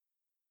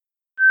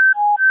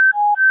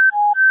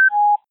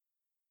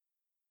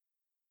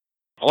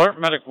Alert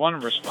Medic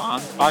 1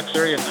 respond. Box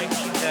area 19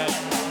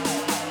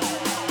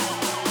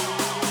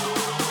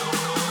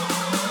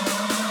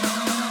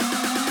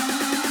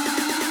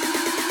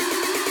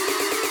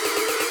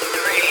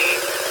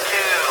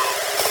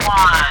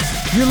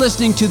 You're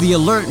listening to the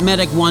Alert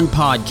Medic 1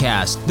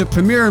 podcast, the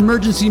premier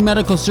emergency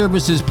medical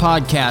services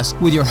podcast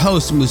with your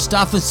hosts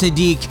Mustafa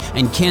Siddiq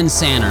and Ken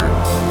Sanner.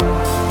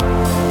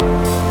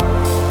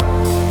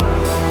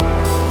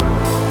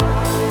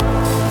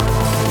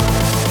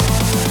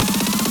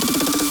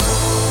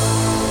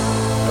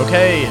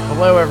 Okay,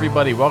 hello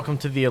everybody. Welcome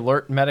to the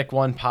Alert Medic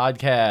 1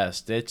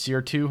 podcast. It's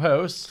your two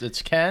hosts.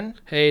 It's Ken.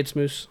 Hey, it's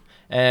Moose.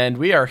 And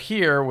we are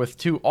here with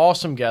two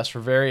awesome guests.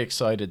 We're very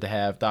excited to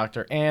have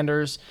Dr.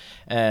 Anders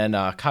and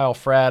Kyle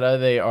Fratta.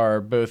 They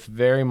are both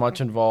very much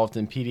involved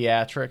in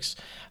pediatrics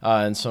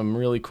and some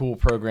really cool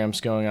programs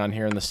going on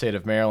here in the state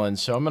of Maryland.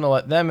 So I'm going to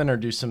let them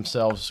introduce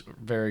themselves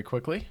very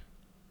quickly.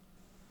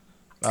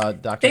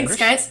 Dr. Thanks, Anders?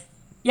 guys.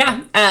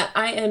 Yeah,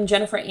 I am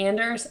Jennifer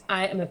Anders.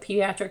 I am a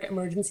pediatric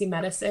emergency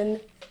medicine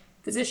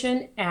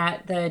physician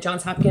at the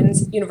Johns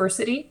Hopkins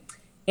University.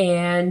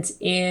 And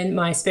in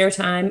my spare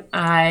time,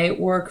 I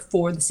work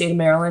for the state of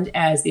Maryland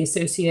as the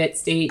Associate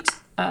State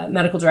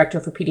Medical Director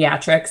for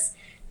Pediatrics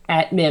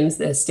at MIMS,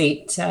 the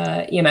state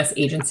EMS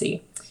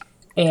agency.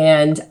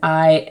 And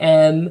I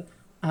am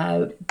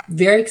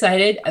very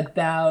excited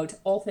about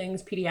all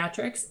things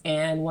pediatrics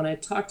and want to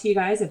talk to you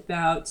guys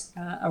about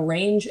a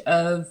range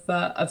of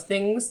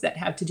things that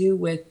have to do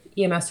with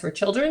EMS for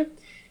children.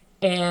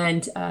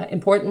 And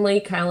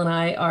importantly, Kyle and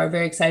I are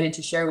very excited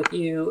to share with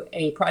you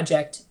a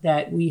project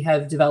that we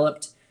have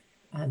developed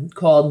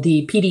called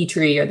the PD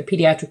Tree, or the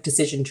Pediatric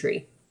Decision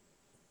Tree.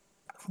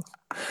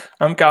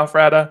 I'm Kyle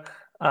Fratta.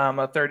 I'm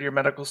a third-year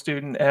medical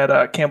student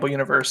at Campbell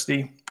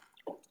University.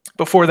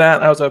 Before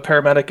that, I was a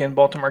paramedic in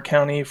Baltimore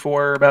County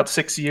for about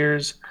 6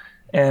 years,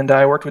 and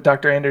I worked with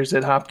Dr. Anders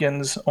at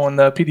Hopkins on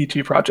the PD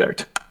Tree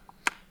project.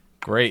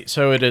 Great.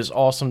 So it is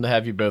awesome to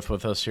have you both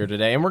with us here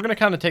today. And we're going to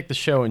kind of take the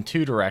show in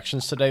two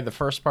directions today. The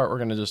first part, we're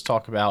going to just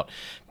talk about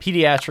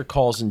pediatric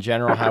calls in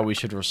general, how we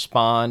should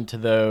respond to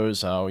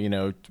those,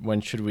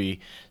 when should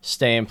we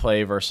stay and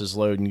play versus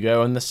load and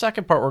go. And the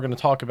second part, we're going to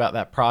talk about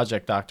that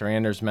project Dr.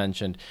 Anders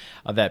mentioned,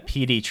 that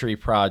PD Tree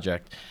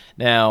project.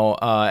 Now,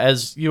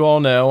 as you all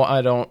know,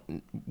 I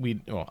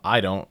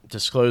don't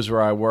disclose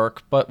where I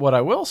work, but what I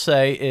will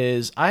say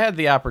is I had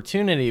the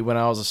opportunity when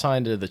I was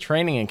assigned to the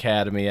training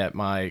academy at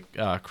my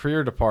career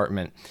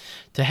department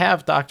to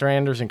have Dr.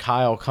 Anders and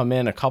Kyle come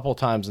in a couple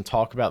times and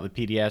talk about the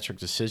pediatric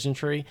decision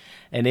tree,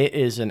 and it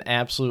is an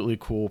absolutely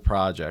cool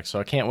project. So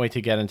I can't wait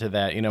to get into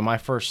that. My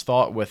first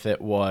thought with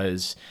it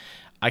was,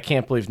 I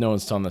can't believe no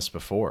one's done this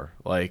before.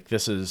 Like,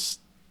 this is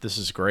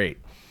great.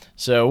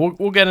 So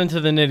we'll get into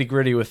the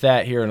nitty-gritty with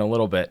that here in a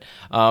little bit.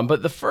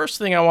 But the first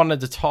thing I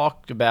wanted to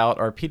talk about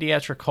are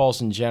pediatric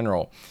calls in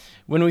general.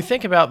 When we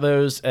think about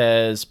those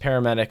as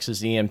paramedics,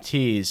 as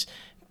EMTs,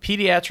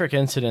 pediatric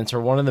incidents are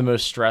one of the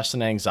most stress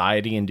and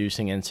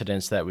anxiety-inducing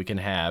incidents that we can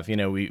have.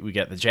 We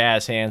get the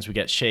jazz hands, we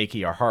get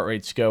shaky, our heart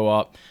rates go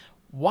up.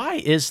 Why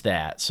is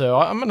that? So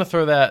I'm going to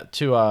throw that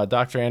to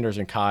Dr. Anders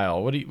and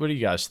Kyle. What do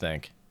you guys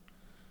think?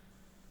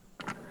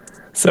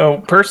 So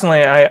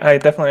personally, I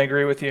definitely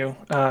agree with you.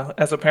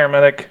 As a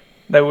paramedic,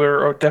 that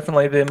were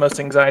definitely the most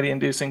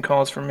anxiety-inducing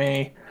calls for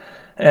me.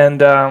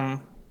 And I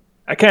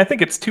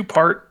think it's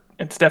two-part.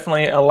 It's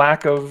definitely a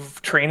lack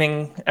of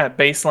training at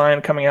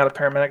baseline coming out of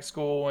paramedic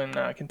school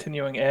and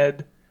continuing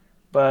ed.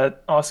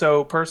 But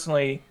also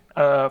personally,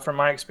 from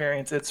my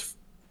experience, it's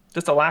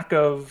just a lack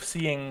of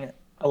seeing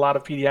a lot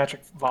of pediatric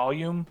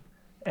volume.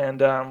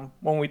 And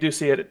when we do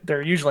see it,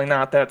 they're usually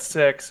not that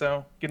sick.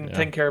 So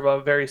taking care of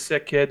a very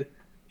sick kid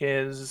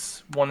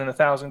is 1 in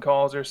 1,000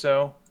 calls or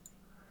so.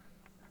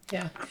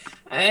 Yeah,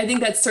 I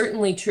think that's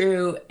certainly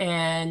true.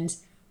 And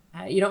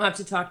you don't have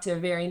to talk to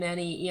very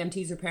many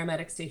EMTs or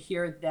paramedics to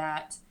hear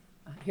that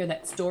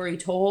story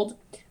told.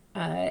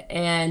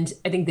 And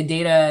I think the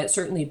data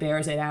certainly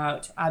bears it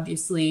out.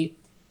 Obviously,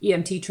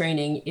 EMT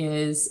training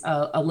is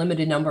a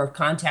limited number of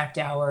contact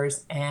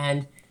hours,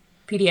 and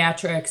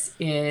pediatrics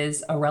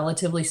is a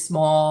relatively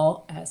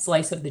small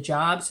slice of the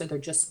job. So there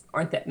just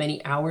aren't that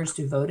many hours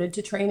devoted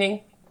to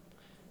training.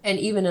 And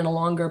even in a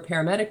longer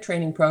paramedic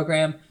training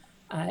program,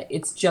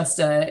 it's just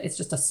a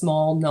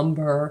small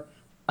number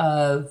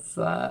of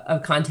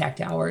contact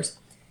hours.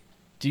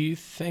 Do you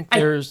think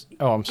there's?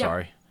 I'm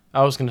sorry.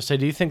 I was going to say,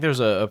 do you think there's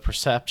a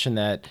perception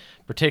that,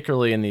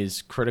 particularly in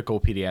these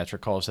critical pediatric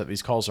calls, that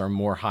these calls are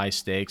more high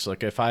stakes?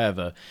 Like if I have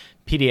a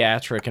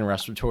pediatric and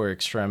respiratory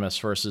extremis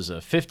versus a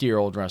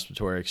 50-year-old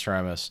respiratory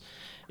extremis,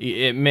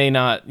 it may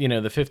not. The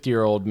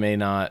 50-year-old may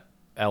not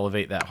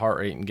elevate that heart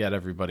rate and get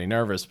everybody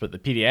nervous, but the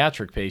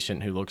pediatric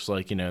patient who looks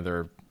like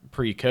they're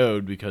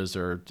pre-code because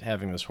they're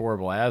having this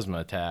horrible asthma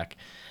attack,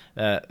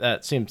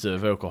 that seems to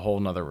evoke a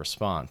whole nother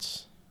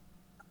response.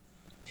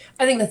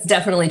 I think that's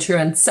definitely true,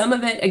 and some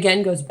of it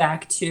again goes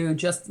back to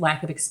just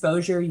lack of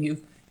exposure.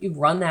 You've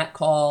run that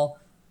call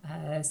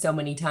so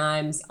many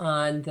times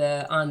on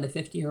the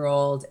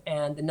 50-year-old,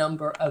 and the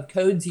number of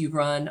codes you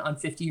run on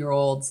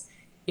 50-year-olds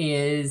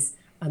is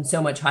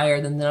so much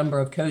higher than the number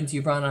of codes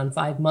you run on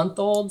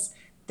 5-month-olds,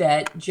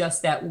 that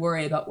just that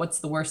worry about what's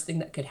the worst thing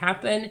that could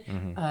happen,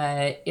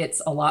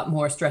 it's a lot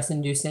more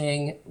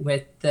stress-inducing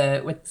with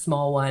the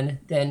small one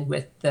than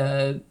with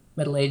the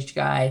middle-aged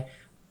guy,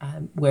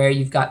 where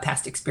you've got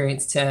past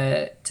experience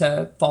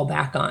to fall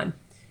back on.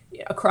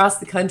 Across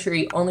the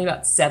country, only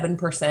about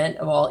 7%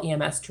 of all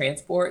EMS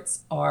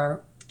transports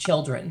are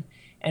children.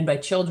 And by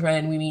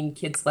children, we mean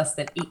kids less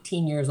than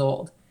 18 years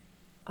old.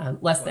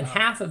 Less than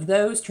half of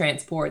those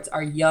transports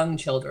are young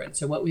children.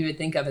 So what we would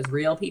think of as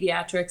real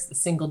pediatrics, the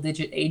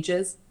single-digit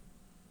ages.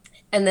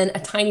 And then a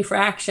tiny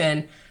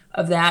fraction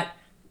of that,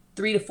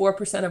 3 to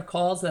 4% of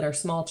calls that are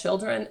small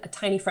children, a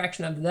tiny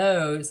fraction of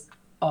those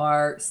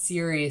are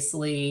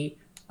seriously,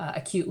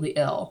 acutely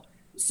ill.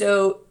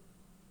 So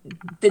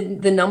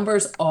the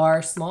numbers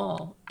are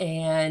small.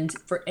 And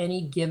for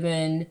any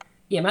given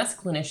EMS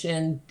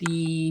clinician,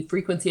 the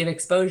frequency of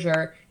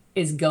exposure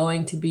is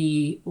going to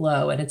be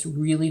low, and it's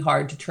really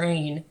hard to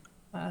train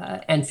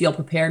and feel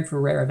prepared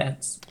for rare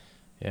events.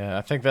 Yeah,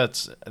 I think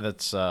that's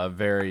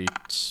very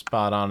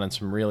spot on and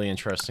some really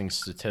interesting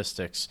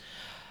statistics.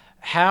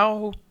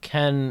 How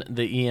can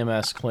the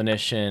EMS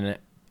clinician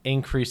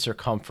increase their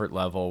comfort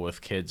level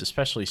with kids,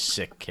 especially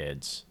sick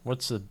kids?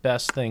 What's the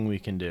best thing we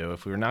can do?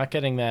 If we're not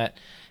getting that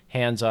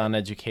hands-on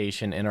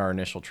education in our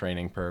initial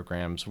training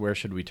programs, where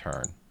should we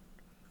turn?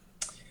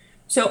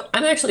 So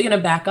I'm actually going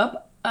to back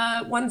up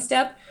one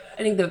step.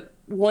 I think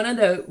one of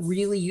the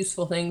really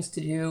useful things to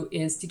do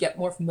is to get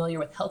more familiar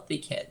with healthy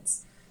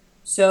kids.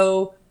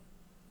 So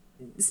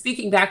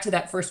speaking back to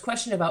that first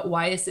question about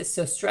why is this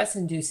so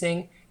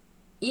stress-inducing,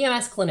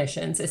 EMS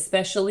clinicians,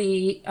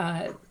 especially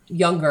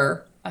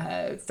younger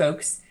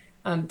folks,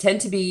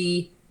 tend to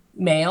be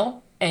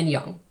male and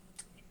young.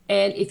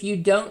 And if you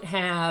don't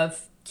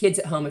have kids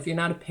at home, if you're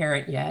not a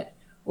parent yet,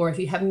 or if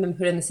you haven't been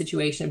put in the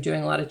situation of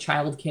doing a lot of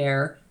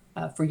childcare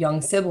for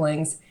young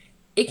siblings,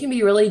 it can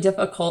be really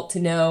difficult to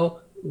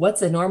know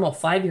what's a normal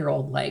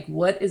 5-year-old like.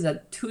 What is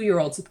a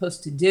 2-year-old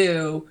supposed to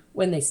do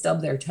when they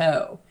stub their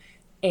toe?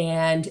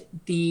 And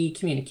the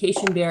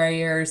communication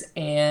barriers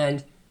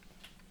and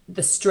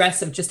the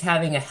stress of just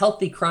having a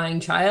healthy crying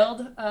child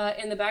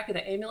in the back of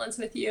the ambulance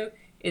with you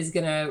is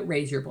going to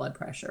raise your blood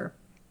pressure.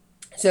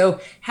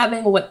 So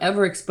having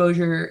whatever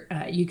exposure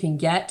you can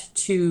get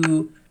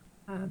to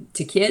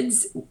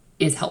kids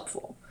is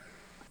helpful.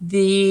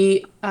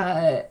 The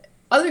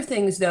other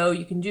things, though,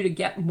 you can do to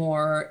get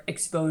more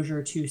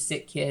exposure to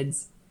sick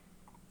kids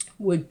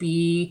would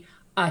be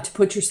to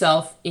put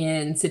yourself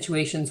in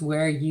situations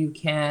where you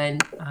can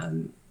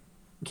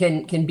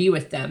be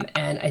with them.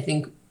 And I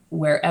think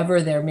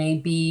wherever there may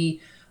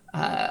be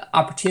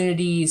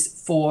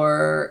opportunities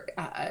for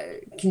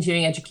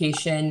continuing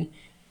education,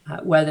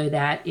 whether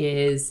that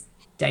is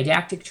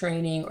didactic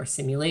training or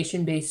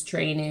simulation-based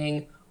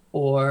training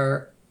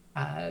or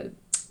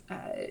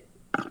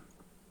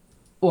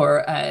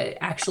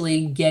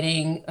actually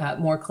getting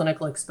more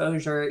clinical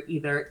exposure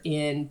either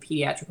in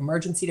pediatric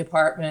emergency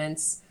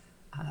departments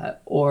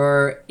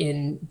or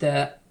in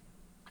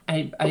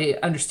I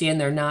understand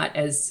they're not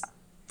as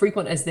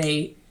frequent as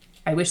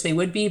I wish they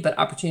would be, but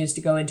opportunities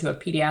to go into a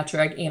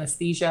pediatric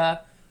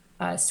anesthesia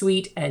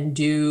suite and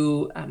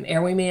do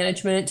airway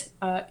management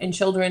in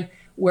children.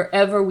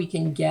 Wherever we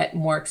can get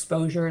more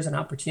exposures and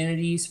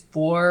opportunities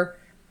for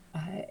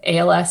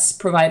ALS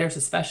providers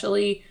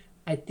especially,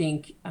 I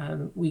think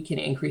we can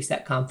increase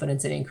that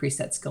confidence and increase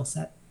that skill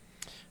set.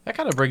 That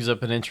kind of brings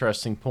up an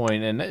interesting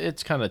point, and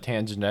it's kind of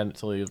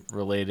tangentially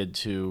related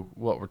to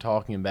what we're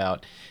talking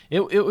about.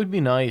 It would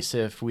be nice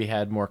if we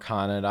had more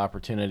content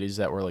opportunities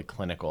that were like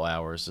clinical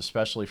hours,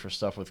 especially for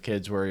stuff with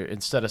kids, where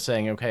instead of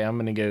saying, okay, I'm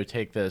going to go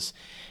take this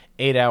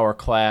 8-hour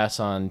class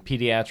on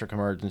pediatric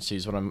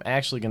emergencies, what I'm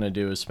actually going to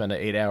do is spend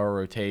an 8-hour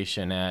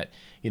rotation at,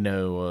 a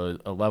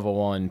level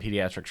 1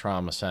 pediatric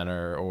trauma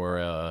center or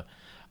a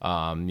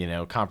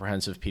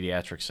comprehensive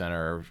pediatric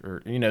center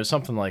or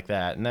something like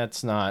that. And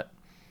that's not,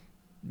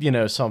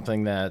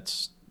 something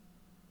that's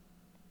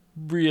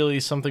really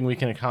something we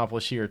can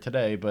accomplish here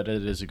today, but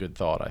it is a good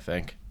thought, I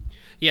think.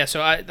 Yeah.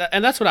 So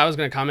and that's what I was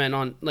going to comment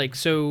on.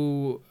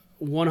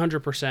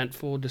 100%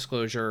 full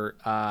disclosure.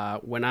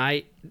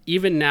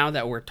 Even now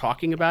that we're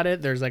talking about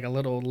it, there's like a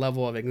little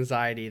level of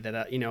anxiety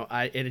that,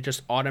 it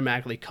just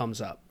automatically comes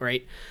up.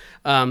 Right.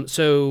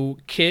 So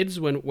kids,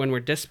 when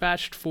we're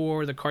dispatched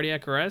for the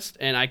cardiac arrest,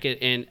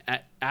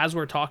 as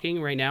we're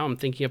talking right now, I'm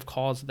thinking of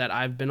calls that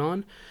I've been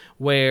on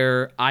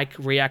where I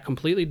react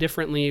completely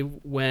differently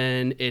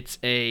when it's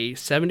a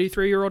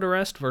 73-year-old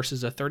arrest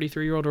versus a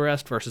 33-year-old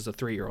arrest versus a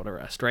 3-year-old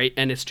arrest, right?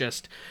 And it's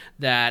just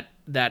that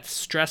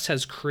stress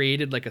has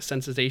created like a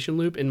sensitization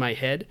loop in my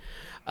head.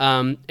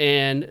 And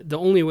the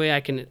only way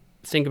I can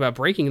think about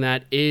breaking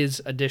that is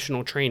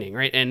additional training,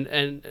 right?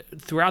 And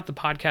throughout the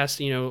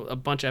podcast, a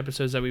bunch of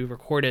episodes that we've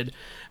recorded,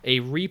 a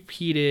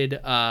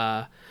repeated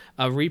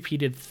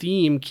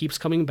theme keeps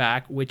coming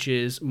back, which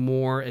is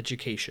more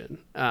education,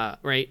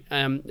 right?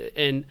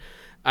 And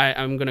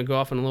I'm going to go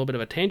off on a little bit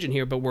of a tangent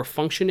here, but we're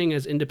functioning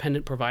as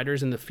independent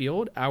providers in the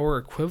field. Our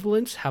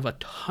equivalents have a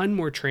ton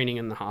more training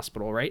in the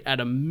hospital, right? At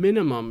a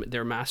minimum,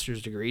 they're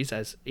master's degrees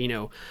as,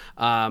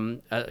 physician's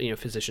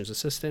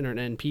assistant or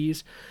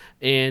NPs.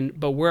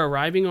 But we're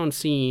arriving on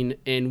scene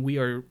and we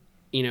are,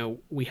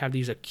 we have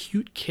these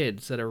acute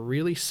kids that are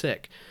really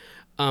sick.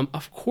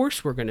 Of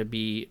course, we're going to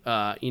be,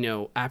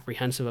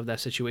 apprehensive of that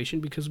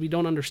situation because we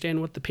don't understand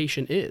what the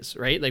patient is,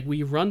 right? Like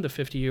we run the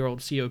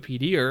 50-year-old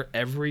COPDer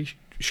every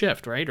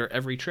shift, right? Or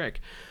every trick.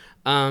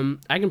 I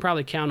can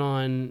probably count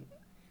on,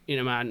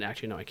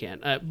 actually, no, I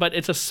can't. But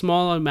it's a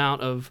small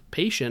amount of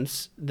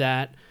patients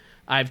that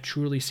I've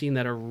truly seen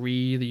that are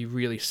really,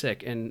 really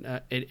sick. And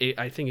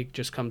I think it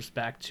just comes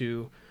back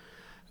to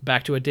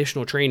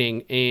additional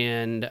training.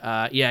 And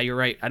you're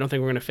right. I don't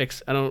think we're going to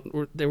fix.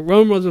 The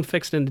Rome wasn't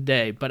fixed in a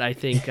day, but I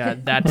think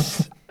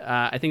that's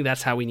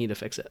how we need to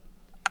fix it.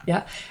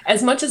 Yeah.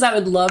 As much as I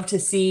would love to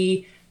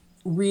see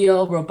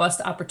real robust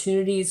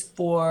opportunities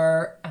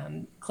for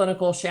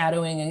clinical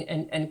shadowing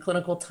and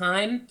clinical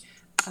time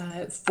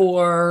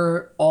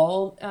for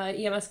all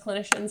EMS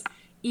clinicians,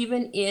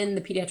 even in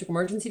the pediatric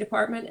emergency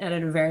department and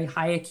at a very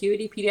high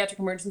acuity pediatric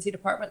emergency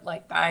department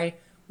like I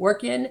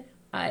work in,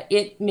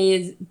 it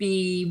may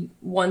be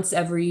once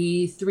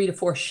every 3 to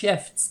 4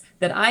 shifts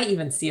that I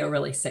even see a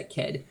really sick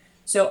kid.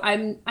 So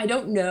I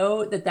don't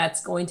know that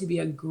that's going to be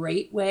a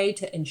great way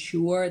to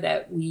ensure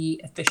that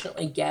we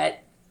efficiently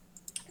get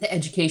the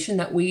education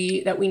that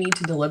we need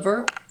to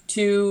deliver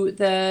to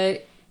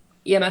the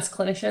EMS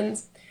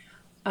clinicians.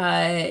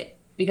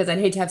 Because I'd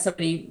hate to have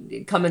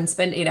somebody come and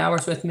spend 8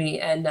 hours with me,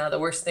 and the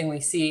worst thing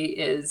we see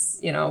is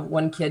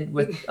one kid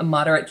with a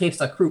moderate case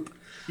of croup.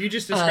 You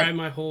just described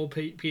my whole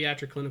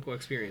pediatric clinical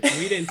experience.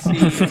 We didn't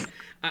see.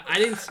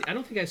 I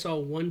don't think I saw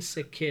one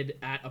sick kid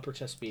at Upper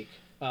Chesapeake.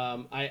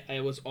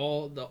 I was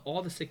all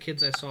the sick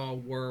kids I saw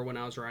were when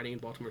I was riding in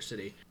Baltimore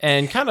City.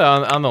 And kind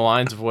of on the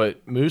lines of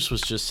what Moose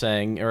was just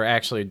saying, or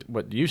actually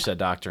what you said,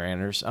 Dr.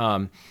 Anders.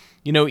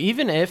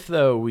 Even if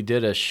though we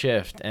did a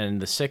shift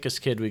and the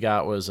sickest kid we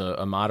got was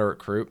a moderate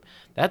croup,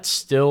 that's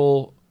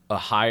still a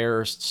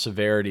higher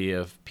severity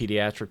of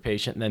pediatric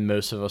patient than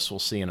most of us will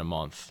see in a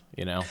month,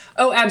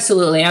 Oh,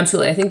 absolutely.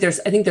 Absolutely. I think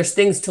there's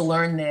things to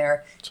learn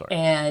there. Sorry.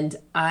 And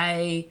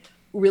I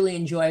really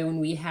enjoy when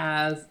we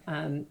have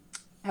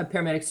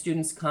paramedic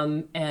students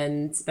come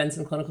and spend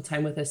some clinical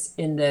time with us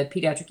in the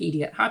pediatric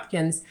ED at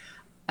Hopkins,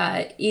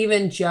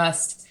 even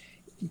just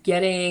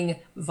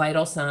getting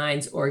vital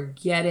signs or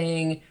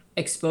getting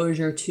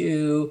exposure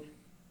to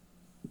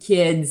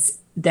kids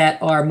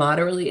that are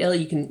moderately ill.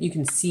 You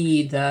can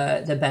see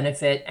the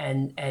benefit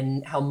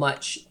and how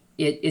much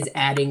it is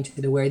adding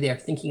to the way they're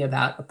thinking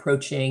about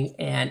approaching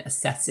and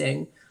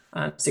assessing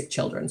sick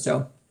children.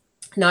 So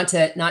not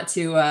to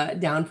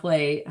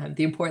downplay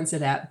the importance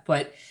of that,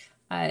 but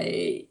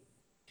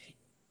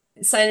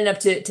signing up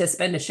to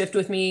spend a shift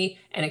with me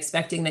and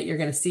expecting that you're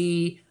going to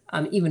see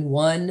even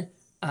one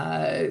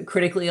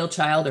critically ill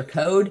child or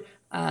code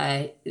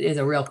is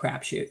a real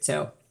crapshoot.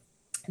 So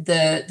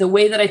the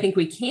way that I think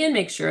we can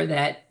make sure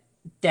that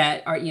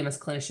our EMS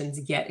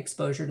clinicians get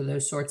exposure to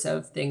those sorts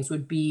of things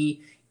would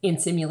be in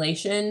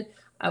simulation,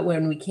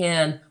 when we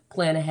can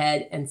plan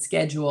ahead and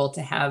schedule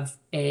to have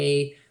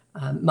a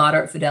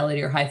moderate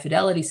fidelity or high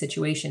fidelity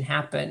situation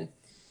happen.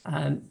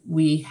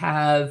 We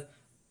have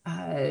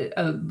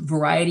a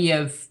variety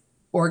of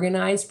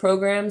organized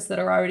programs that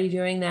are already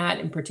doing that.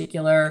 In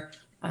particular,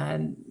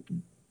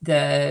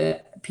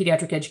 the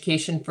Pediatric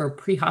Education for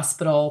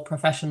Pre-Hospital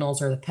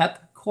Professionals, or the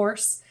PEP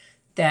course,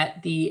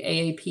 that the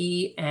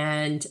AAP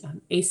and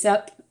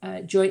ACEP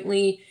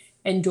jointly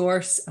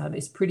endorse,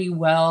 is pretty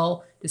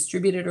well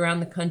distributed around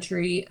the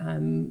country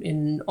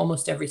in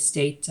almost every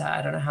state.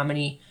 I don't know how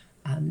many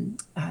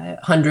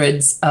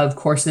hundreds of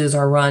courses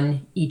are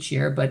run each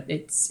year, but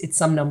it's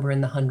some number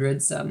in the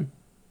hundreds. And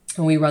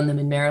we run them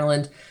in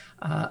Maryland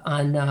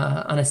on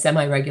a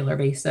semi-regular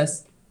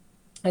basis.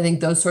 I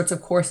think those sorts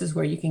of courses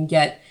where you can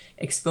get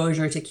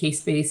exposure to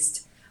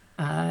case-based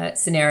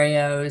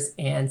scenarios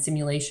and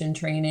simulation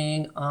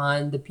training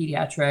on the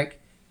pediatric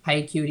high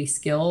acuity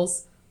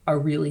skills are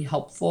really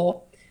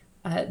helpful.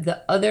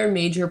 The other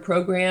major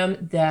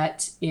program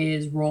that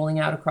is rolling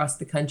out across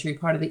the country,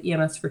 part of the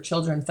EMS for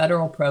Children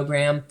federal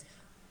program,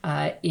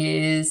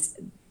 is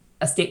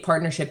a state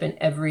partnership in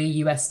every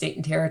U.S. state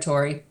and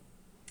territory.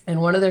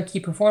 And one of their key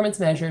performance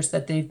measures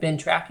that they've been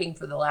tracking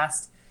for the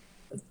last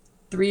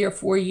 3 or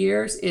 4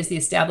 years is the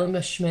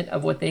establishment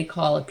of what they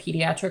call a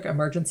pediatric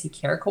emergency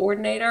care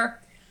coordinator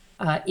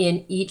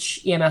in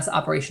each EMS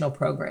operational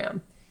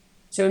program.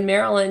 So in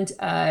Maryland,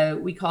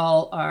 we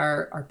call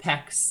our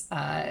PECs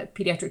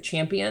pediatric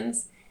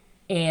champions,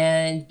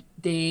 and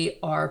they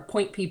are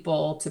point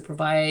people to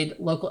provide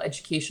local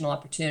educational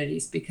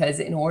opportunities, because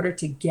in order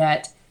to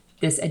get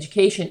this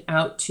education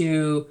out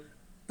to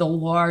the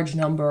large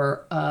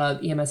number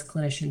of EMS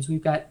clinicians,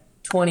 we've got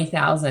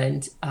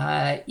 20,000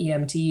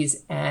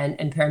 EMTs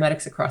and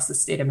paramedics across the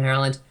state of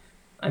Maryland.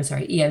 I'm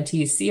sorry,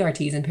 EMTs,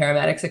 CRTs, and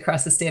paramedics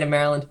across the state of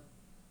Maryland.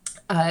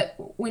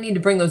 We need to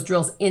bring those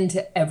drills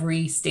into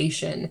every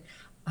station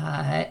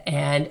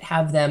and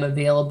have them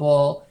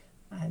available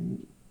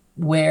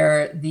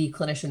where the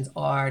clinicians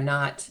are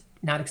not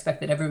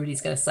expect that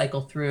everybody's going to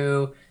cycle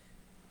through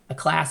a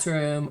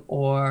classroom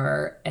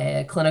or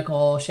a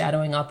clinical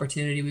shadowing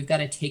opportunity. We've got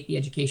to take the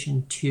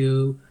education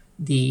to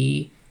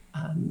the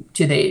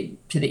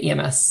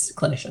EMS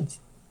clinicians.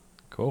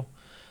 Cool.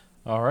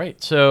 All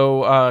right.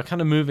 So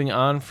kind of moving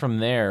on from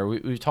there,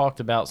 we've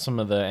talked about some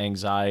of the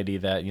anxiety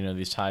that,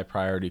 these high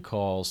priority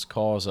calls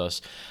cause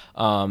us,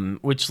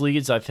 which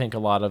leads, I think, a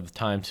lot of the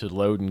time to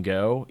load and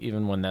go,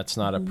 even when that's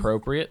not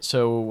appropriate.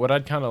 So what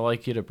I'd kind of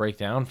like you to break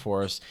down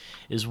for us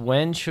is,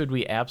 when should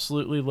we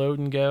absolutely load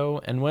and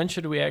go, and when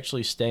should we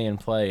actually stay and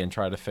play and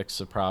try to fix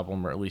the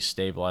problem, or at least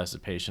stabilize the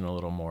patient a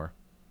little more?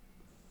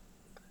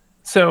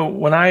 So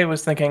when I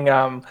was thinking,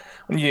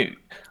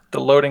 the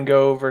load and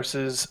go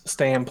versus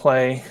stay and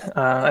play,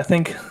 I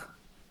think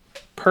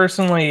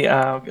personally,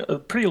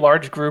 a pretty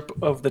large group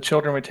of the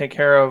children we take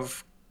care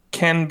of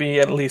can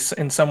be at least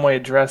in some way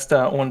addressed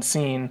on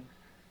scene.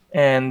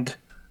 And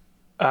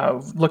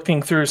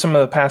looking through some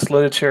of the past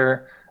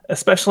literature,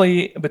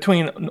 especially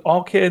between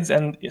all kids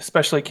and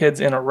especially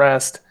kids in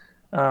arrest,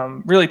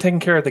 really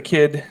taking care of the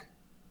kid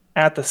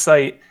at the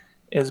site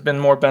has been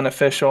more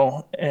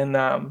beneficial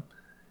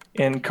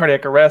in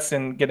cardiac arrest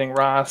and getting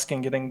ROSC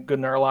and getting good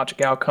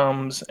neurologic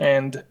outcomes.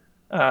 And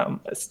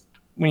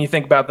when you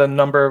think about the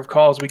number of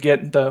calls we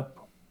get, the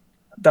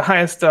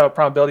highest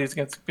probability is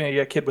going to be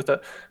a kid with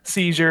a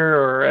seizure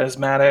or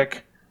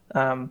asthmatic,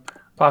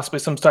 possibly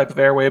some type of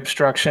airway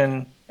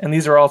obstruction. And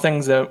these are all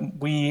things that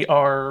we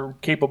are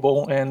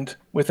capable and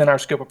within our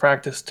scope of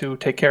practice to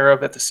take care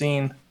of at the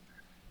scene.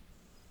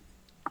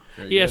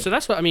 Yeah, so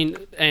that's what I mean,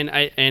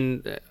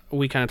 and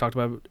we kind of talked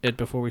about it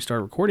before we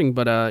started recording,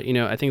 but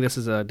I think this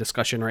is a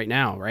discussion right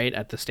now, right,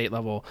 at the state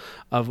level,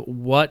 of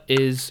what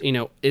is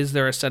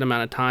there a set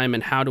amount of time,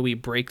 and how do we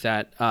break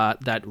that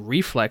that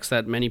reflex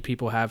that many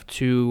people have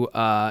to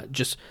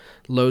just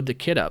load the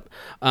kid up.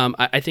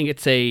 I think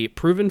it's a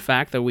proven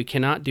fact that we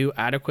cannot do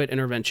adequate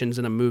interventions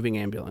in a moving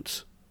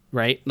ambulance.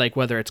 Right, like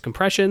whether it's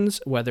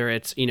compressions, whether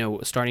it's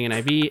starting an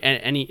IV,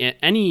 and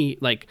any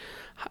like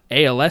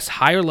ALS,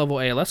 higher level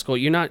ALS goal,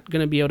 you're not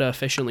going to be able to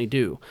efficiently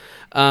do,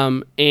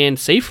 and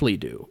safely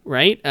do,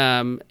 right?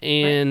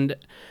 And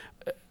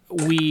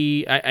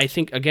I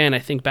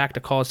think back to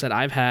calls that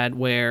I've had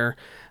where,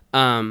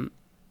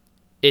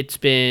 it's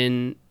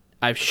been,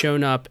 I've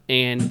shown up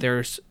and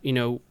there's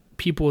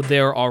people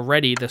there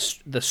already,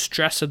 the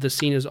stress of the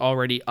scene is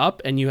already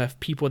up, and you have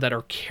people that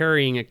are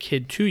carrying a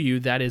kid to you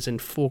that is in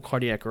full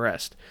cardiac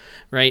arrest,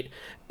 right?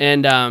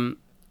 And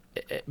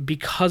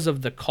because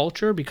of the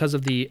culture, because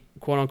of the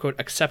quote-unquote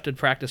accepted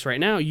practice right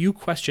now,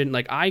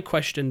 I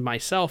questioned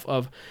myself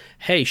of,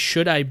 hey,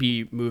 should I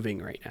be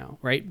moving right now,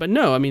 right? But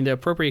no, I mean, the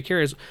appropriate care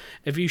is,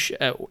 if you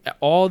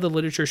all the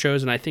literature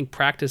shows, and I think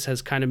practice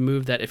has kind of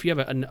moved, that if you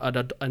have an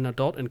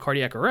adult in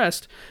cardiac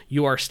arrest,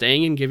 you are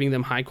staying and giving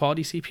them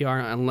high-quality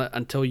CPR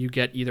until you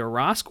get either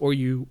ROSC or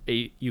you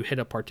hit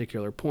a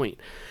particular point.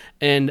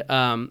 And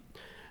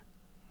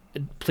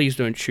please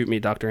don't shoot me,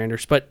 Dr.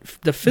 Anders, but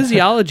the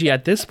physiology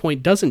at this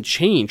point doesn't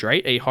change,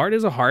 right? A heart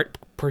is a heart,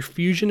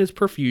 perfusion is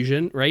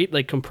perfusion, right?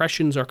 Like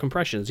compressions are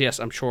compressions. Yes,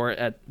 I'm sure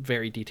at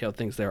very detailed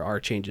things there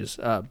are changes,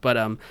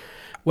 but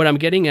what I'm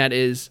getting at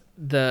is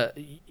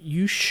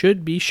you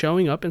should be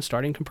showing up and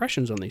starting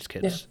compressions on these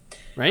kids,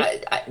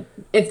 right?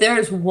 If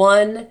there's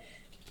one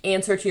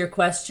answer to your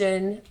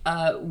question,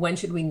 when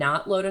should we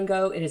not load and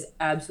go, it is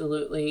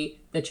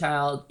absolutely the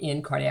child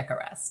in cardiac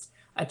arrest.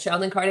 A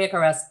child in cardiac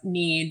arrest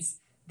needs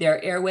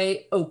their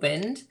airway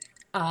opened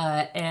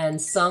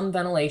and some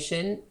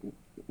ventilation.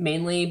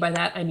 Mainly by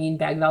that, I mean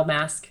bag valve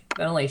mask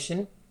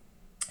ventilation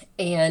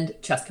and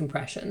chest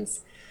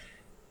compressions.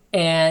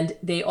 And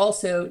they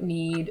also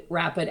need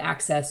rapid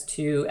access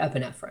to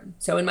epinephrine.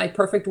 So in my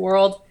perfect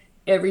world,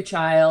 every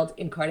child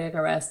in cardiac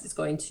arrest is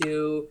going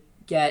to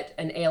get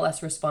an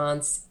ALS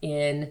response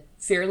in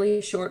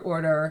fairly short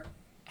order,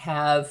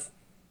 have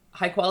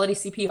high quality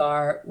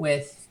CPR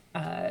with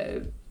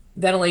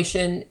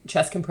ventilation,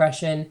 chest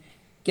compression,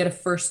 get a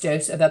first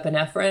dose of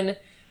epinephrine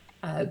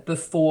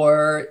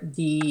before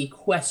the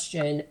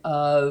question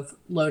of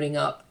loading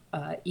up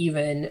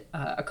even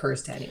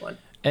occurs to anyone.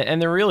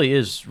 And there really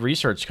is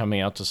research coming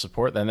out to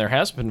support that. And there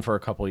has been for a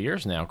couple of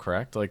years now,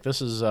 correct? Like this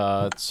is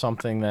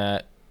something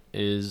that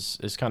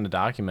is kind of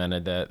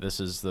documented, that this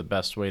is the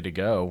best way to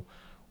go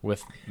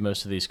with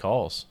most of these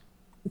calls.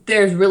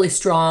 There's really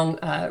strong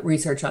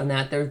research on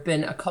that. There have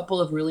been a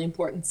couple of really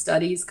important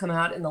studies come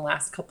out in the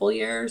last couple of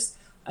years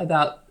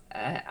about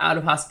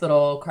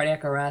out-of-hospital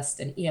cardiac arrest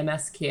and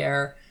EMS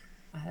care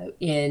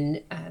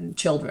in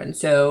children.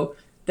 So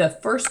the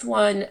first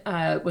one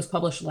was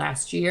published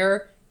last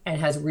year and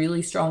has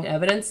really strong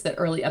evidence that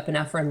early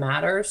epinephrine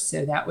matters.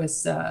 So that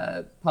was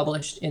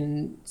published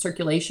in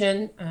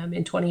Circulation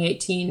in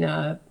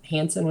 2018.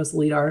 Hansen was the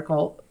lead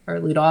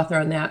author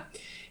on that.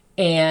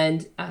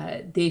 And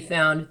they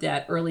found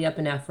that early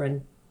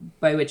epinephrine,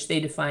 by which they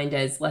defined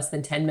as less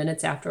than 10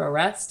 minutes after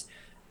arrest,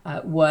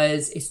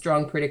 was a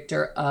strong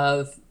predictor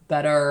of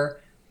better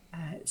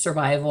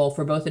survival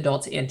for both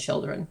adults and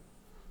children.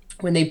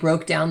 When they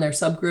broke down their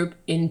subgroup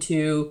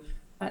into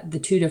the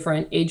two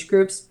different age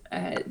groups,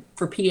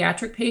 for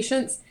pediatric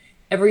patients,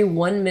 every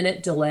 1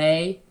 minute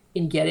delay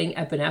in getting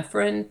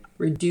epinephrine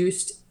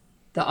reduced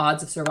the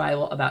odds of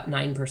survival about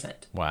 9%.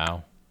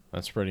 Wow,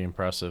 that's pretty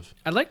impressive.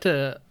 I'd like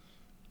to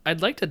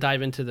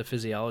dive into the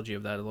physiology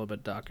of that a little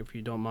bit, Doc, if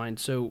you don't mind.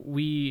 So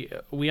we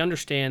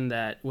understand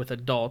that with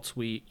adults,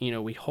 we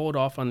hold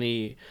off on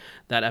that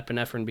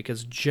epinephrine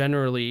because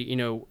generally,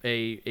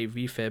 a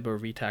VFib or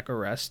VTAC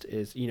arrest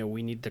is,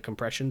 we need the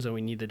compressions and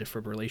we need the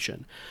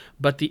defibrillation.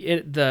 But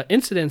the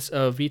incidence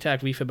of VTAC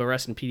VFib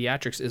arrest in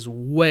pediatrics is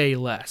way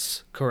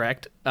less,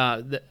 correct?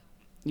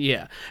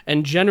 Yeah,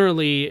 and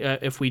generally,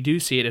 if we do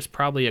see it, it's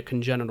probably a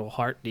congenital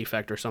heart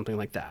defect or something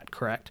like that,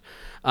 correct?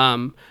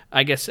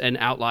 I guess an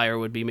outlier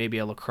would be maybe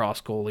a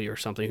lacrosse goalie or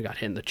something who got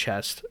hit in the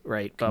chest,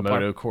 right?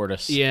 Komodo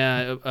cordis.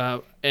 Yeah,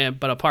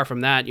 but apart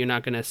from that, you're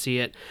not going to see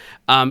it.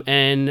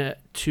 And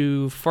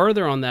to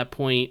further on that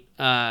point,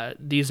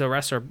 these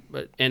arrests are,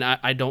 and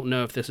I don't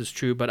know if this is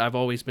true, but I've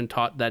always been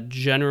taught that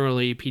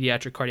generally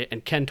pediatric cardiac,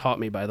 and Ken taught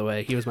me, by the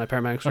way, he was my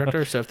paramedic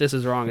instructor, so if this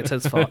is wrong, it's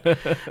his fault.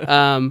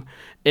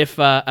 If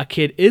a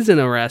kid is in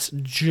arrest,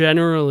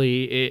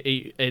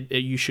 generally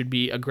you should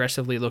be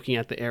aggressively looking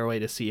at the airway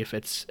to see if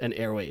it's an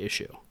airway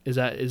issue. Is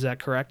that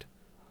correct?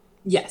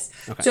 Yes.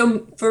 Okay.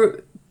 So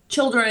for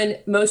children,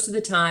 most of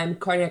the time,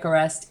 cardiac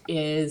arrest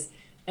is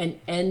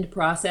an end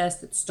process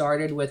that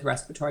started with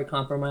respiratory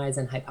compromise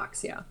and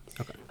hypoxia.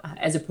 Okay.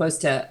 As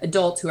opposed to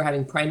adults who are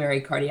having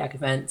primary cardiac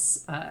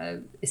events,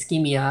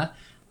 ischemia,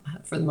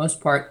 for the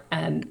most part.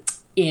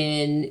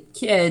 In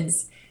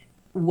kids,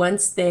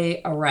 once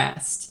they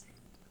arrest,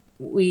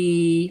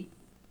 the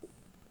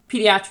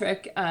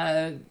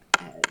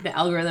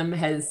algorithm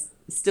has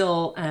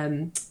still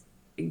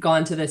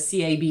gone to the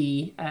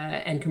CAB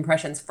and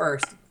compressions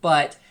first,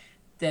 but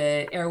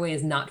the airway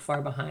is not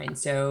far behind.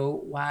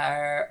 So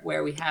where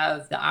we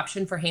have the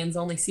option for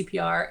hands-only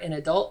CPR in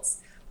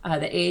adults,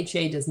 the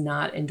AHA does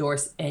not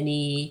endorse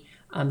any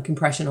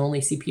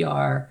compression-only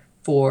CPR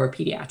for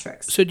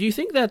pediatrics. So do you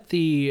think that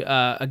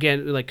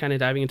again, like kind of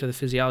diving into the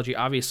physiology,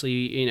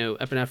 obviously,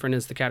 epinephrine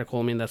is the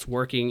catecholamine that's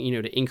working,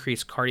 to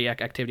increase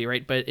cardiac activity,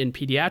 right? But in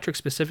pediatrics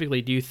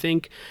specifically, do you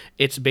think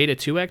it's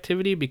beta-2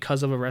 activity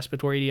because of a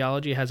respiratory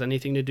etiology has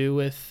anything to do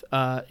with,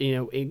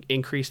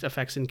 increased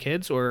effects in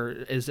kids? Or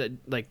is it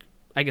like,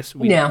 I guess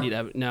we No. need to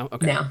have, no?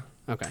 Okay. No.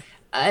 Okay.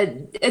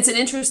 It's an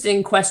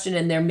interesting question,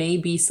 and there may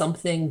be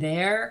something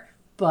there,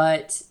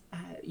 but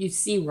you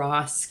see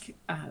ROSC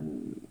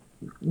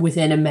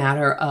within a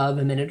matter of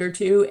a minute or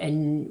two.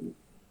 And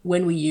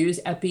when we use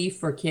epi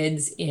for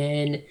kids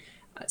in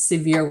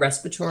severe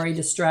respiratory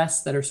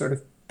distress that are sort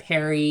of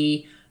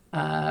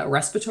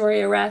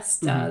respiratory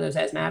arrest, those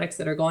asthmatics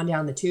that are going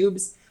down the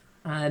tubes,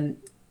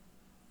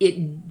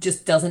 it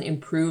just doesn't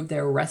improve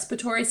their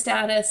respiratory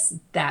status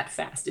that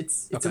fast.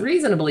 It's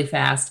reasonably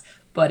fast,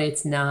 but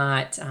it's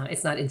not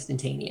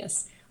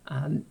instantaneous.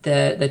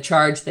 The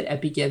charge that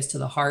epi gives to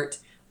the heart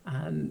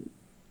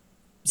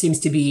seems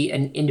to be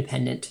an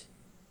independent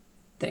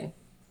thing.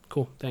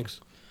 Cool. Thanks.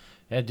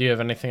 Yeah. Do you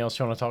have anything else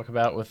you want to talk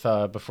about with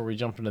before we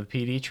jump into the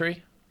PD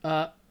tree?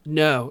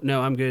 No,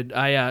 I'm good.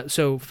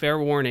 So fair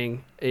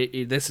warning,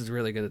 this is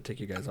really going to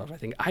tick you guys off. I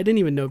think I didn't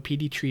even know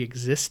PD tree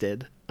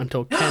existed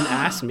until Ken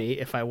asked me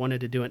if I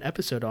wanted to do an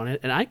episode on it,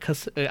 and I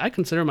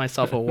consider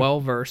myself a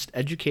well-versed,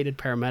 educated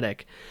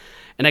paramedic,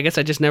 and I guess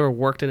I just never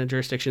worked in a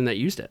jurisdiction that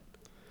used it.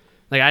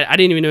 Like, I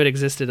didn't even know it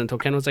existed until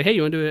Ken was like, hey,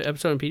 you want to do an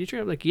episode on pediatry?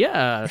 I'm like,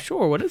 yeah,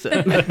 sure. What is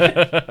it?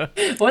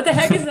 What the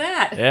heck is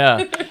that?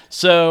 Yeah.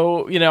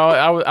 So,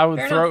 I would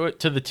Fair throw enough. it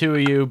to the two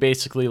of you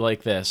basically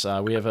like this.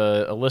 We have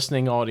a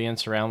listening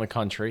audience around the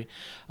country.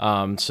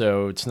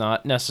 So it's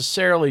not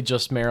necessarily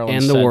just Maryland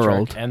And the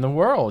world. And the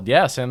world.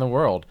 Yes, and the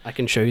world. I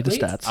can show you the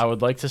Please. stats. I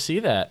would like to see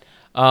that.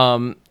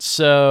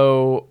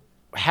 So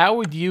how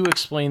would you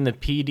explain the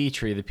PD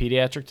tree, the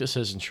pediatric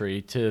decision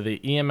tree, to the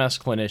EMS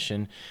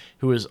clinician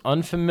who is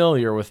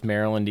unfamiliar with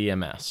Maryland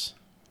EMS?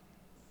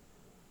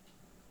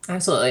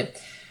 Absolutely.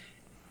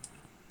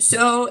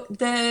 So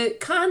the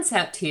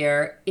concept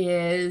here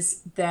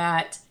is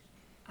that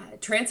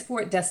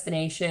transport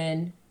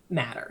destination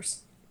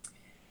matters.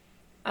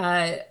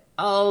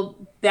 I'll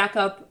back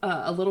up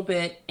a little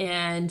bit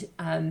and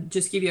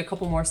just give you a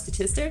couple more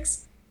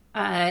statistics.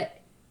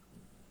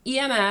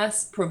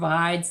 EMS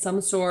provides some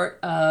sort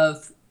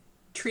of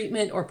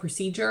treatment or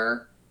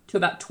procedure to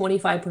about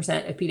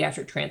 25% of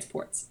pediatric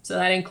transports. So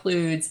that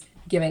includes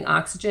giving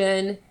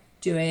oxygen,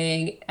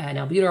 doing an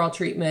albuterol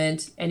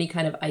treatment, any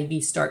kind of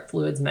IV start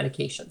fluids,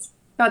 medications,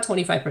 about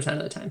 25%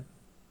 of the time.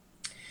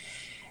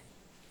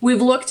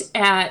 We've looked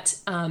at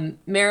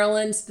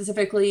Maryland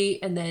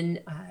specifically, and then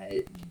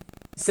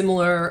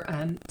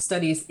similar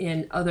studies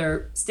in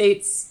other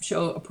states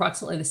show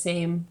approximately the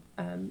same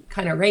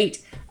kind of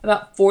rate.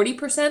 About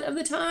 40% of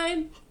the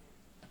time,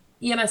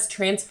 EMS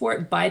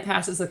transport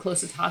bypasses the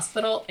closest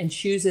hospital and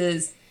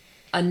chooses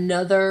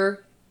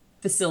another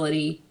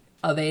facility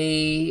of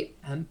a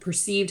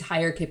perceived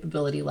higher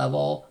capability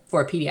level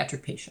for a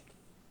pediatric patient.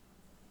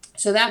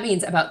 So that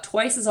means about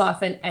twice as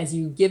often as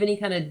you give any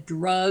kind of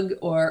drug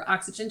or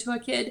oxygen to a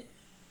kid,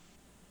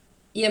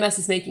 EMS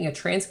is making a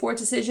transport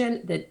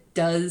decision that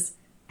does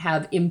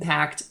have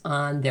impact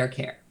on their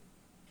care.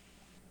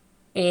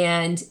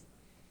 And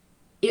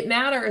it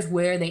matters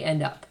where they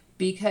end up,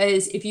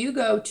 because if you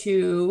go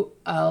to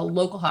a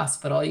local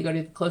hospital, you go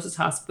to the closest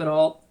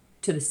hospital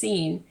to the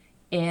scene,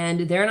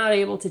 and they're not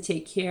able to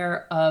take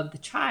care of the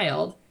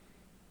child,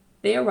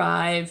 they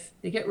arrive,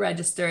 they get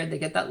registered, they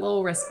get that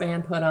little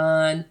wristband put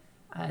on,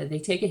 they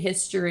take a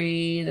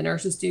history, the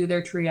nurses do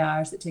their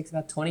triage that takes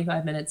about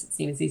 25 minutes, it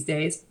seems these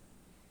days.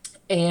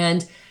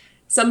 And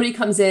somebody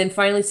comes in,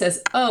 finally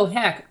says, oh,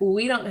 heck,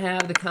 we don't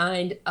have the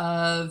kind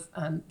of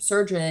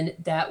surgeon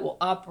that will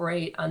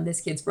operate on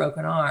this kid's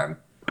broken arm.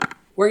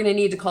 We're going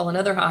to need to call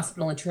another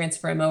hospital and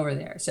transfer him over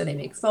there. So they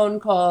make phone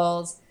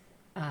calls.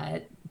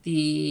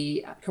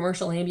 The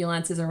commercial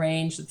ambulance is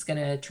arranged. It's going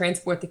to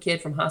transport the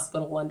kid from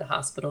hospital 1 to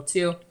hospital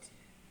 2.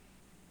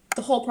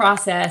 The whole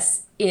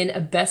process in a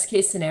best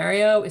case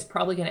scenario is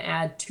probably going to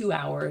add 2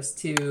 hours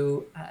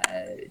to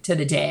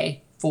the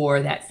day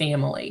for that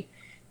family.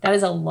 That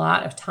is a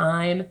lot of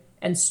time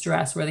and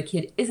stress where the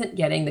kid isn't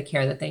getting the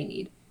care that they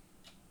need.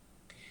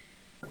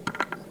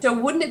 So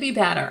wouldn't it be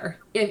better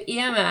if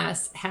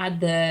EMS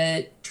had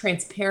the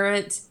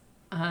transparent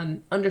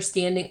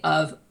understanding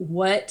of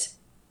what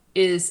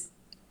is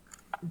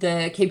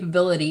the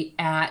capability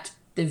at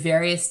the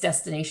various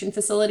destination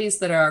facilities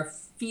that are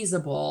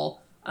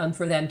feasible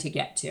for them to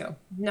get to?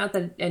 Not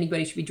that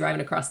anybody should be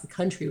driving across the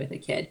country with a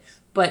kid,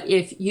 but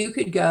if you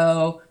could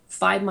go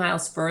 5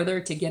 miles further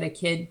to get a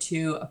kid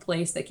to a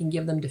place that can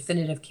give them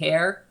definitive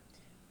care,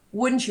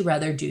 wouldn't you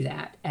rather do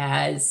that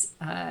as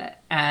an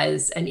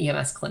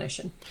EMS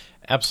clinician?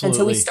 Absolutely.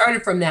 And so we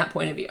started from that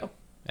point of view.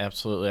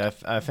 Absolutely.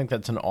 I think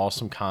that's an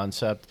awesome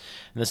concept.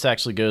 And this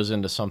actually goes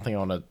into something I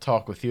want to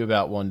talk with you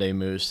about one day,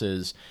 Moose,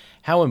 is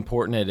how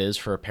important it is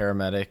for a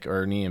paramedic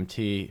or an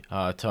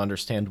EMT to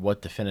understand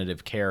what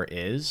definitive care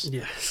is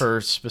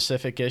for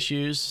specific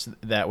issues.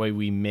 That way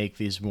we make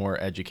these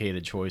more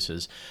educated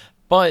choices.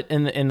 But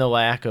in the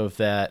lack of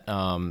that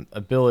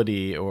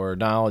ability or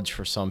knowledge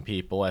for some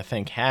people, I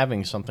think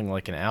having something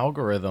like an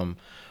algorithm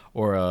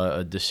or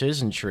a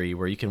decision tree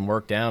where you can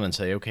work down and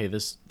say, okay,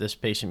 this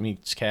patient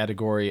meets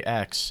category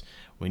X,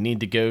 we need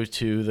to go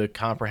to the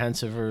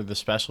comprehensive or the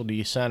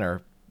specialty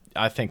center.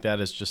 I think that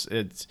is just,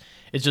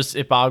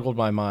 it boggled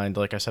my mind.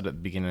 Like I said at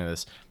the beginning of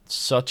this,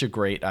 such a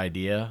great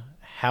idea.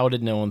 How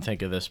did no one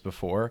think of this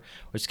before?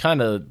 Which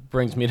kind of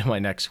brings me to my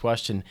next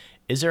question.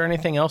 Is there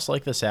anything else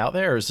like this out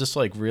there, or is this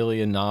like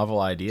really a novel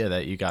idea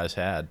that you guys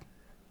had?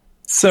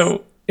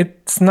 So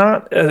it's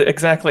not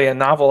exactly a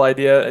novel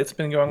idea. It's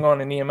been going on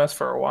in EMS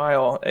for a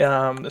while,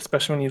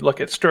 especially when you look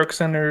at stroke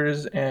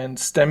centers and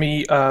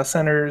STEMI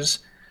centers.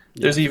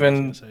 There's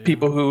even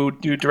people who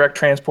do direct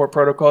transport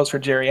protocols for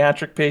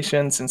geriatric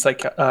patients and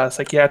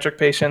psychiatric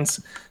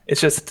patients.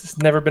 It's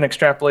never been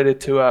extrapolated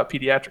to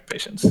pediatric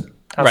patients.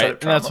 Right, and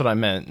that's what I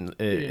meant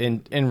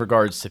in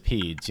regards to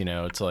peds. You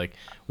know, it's like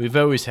we've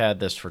always had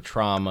this for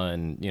trauma,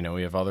 and you know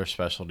we have other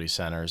specialty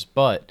centers,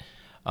 but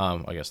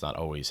I guess not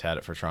always had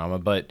it for trauma,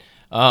 but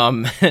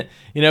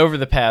you know, over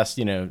the past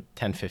 10,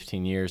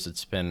 15 years,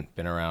 it's been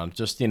around.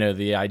 Just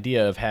the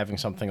idea of having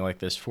something like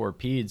this for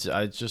peds,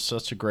 it's just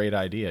such a great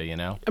idea. You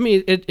know, I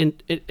mean,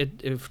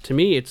 to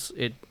me,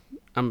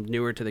 I'm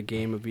newer to the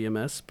game of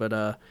EMS,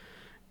 but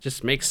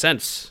just makes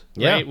sense.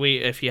 Right?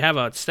 Yeah. If you have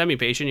a STEMI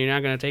patient, you're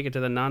not going to take it to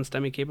the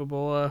non-STEMI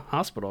capable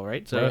hospital,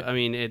 right? So Right. I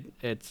mean,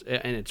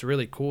 it's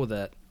really cool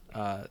that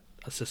a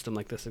system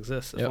like this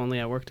exists. If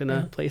only I worked in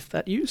a place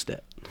that used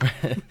it.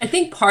 I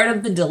think part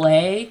of the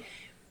delay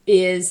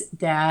is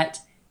that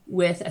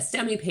with a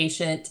STEMI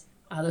patient,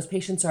 those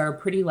patients are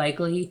pretty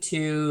likely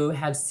to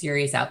have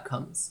serious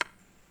outcomes,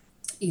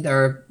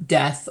 either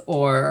death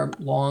or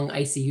long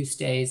ICU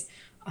stays.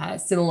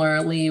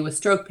 Similarly with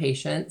stroke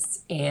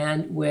patients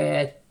and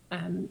with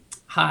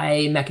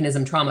high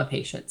mechanism trauma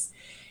patients.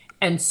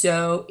 And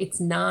so it's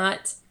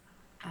not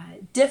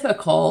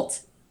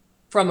difficult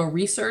from a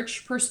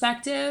research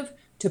perspective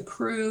to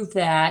prove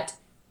that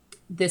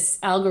this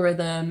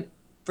algorithm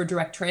for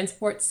direct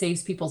transport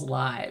saves people's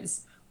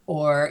lives,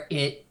 or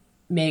it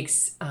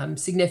makes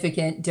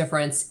significant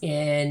difference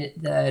in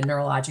the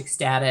neurologic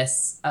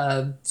status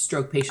of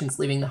stroke patients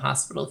leaving the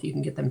hospital if you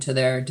can get them to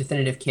their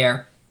definitive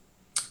care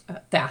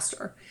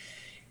faster.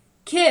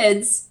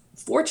 Kids,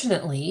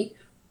 fortunately,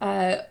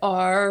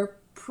 are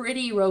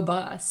pretty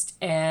robust,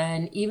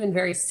 and even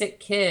very sick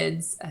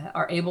kids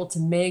are able to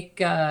make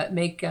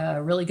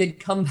really good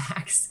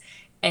comebacks.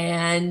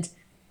 And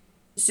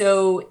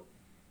so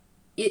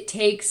it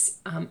takes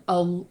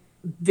a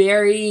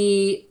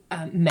very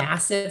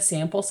massive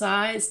sample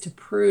size to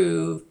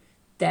prove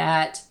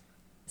that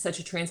such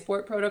a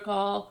transport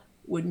protocol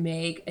would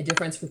make a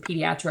difference for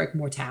pediatric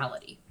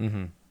mortality.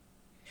 Mm-hmm.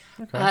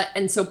 Okay.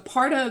 And so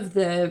part of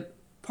the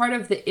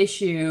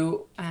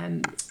issue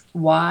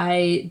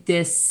why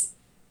this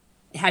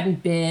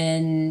hadn't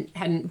been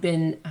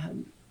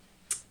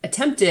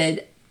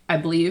attempted, I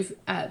believe,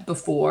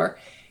 before,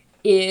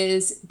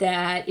 is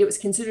that it was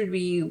considered to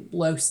be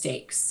low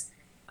stakes.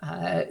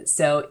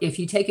 So if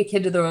you take a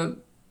kid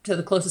to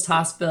the closest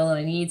hospital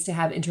and he needs to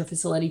have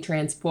interfacility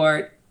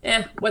transport,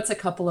 what's a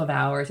couple of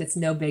hours? It's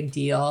no big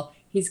deal.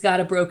 He's got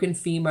a broken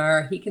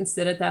femur. He can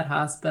sit at that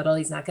hospital.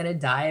 He's not going to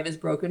die of his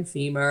broken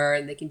femur,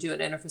 and they can do an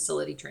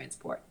interfacility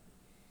transport.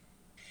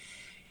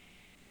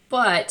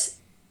 But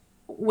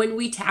when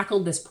we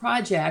tackled this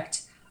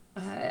project,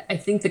 I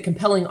think the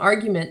compelling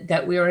argument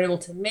that we were able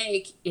to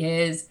make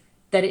is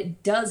that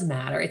it does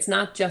matter. It's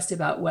not just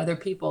about whether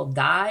people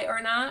die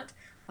or not.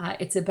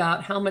 It's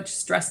about how much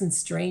stress and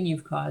strain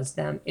you've caused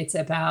them. It's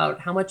about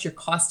how much you're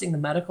costing the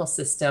medical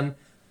system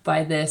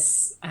by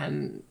this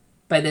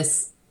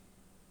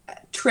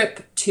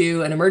trip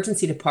to an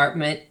emergency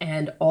department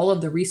and all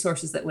of the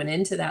resources that went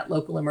into that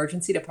local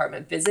emergency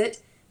department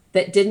visit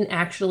that didn't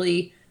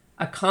actually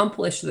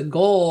accomplish the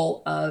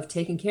goal of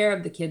taking care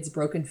of the kid's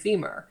broken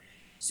femur.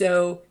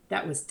 So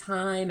that was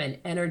time and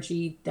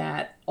energy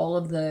that all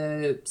of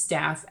the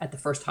staff at the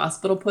first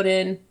hospital put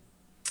in.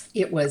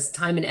 It was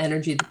time and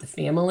energy that the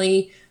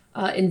family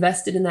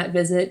invested in that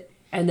visit.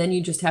 And then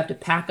you just have to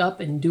pack up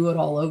and do it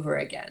all over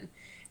again.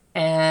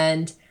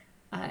 And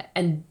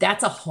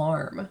that's a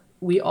harm.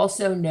 We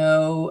also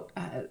know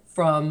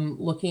from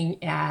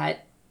looking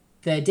at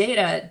the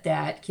data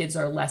that kids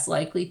are less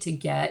likely to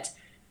get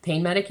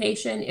pain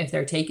medication if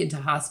they're taken to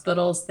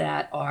hospitals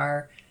that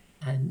are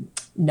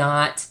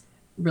not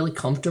really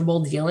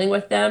comfortable dealing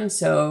with them.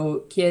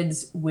 So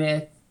kids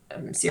with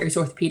serious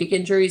orthopedic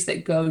injuries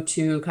that go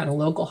to kind of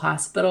local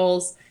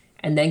hospitals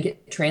and then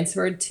get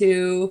transferred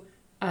to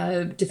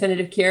a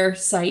definitive care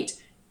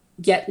site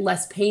get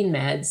less pain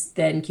meds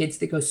than kids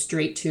that go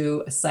straight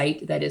to a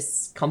site that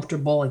is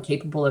comfortable and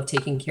capable of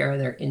taking care of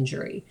their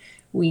injury.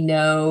 We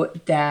know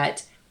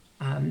that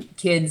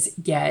kids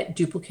get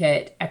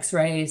duplicate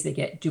x-rays, they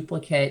get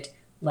duplicate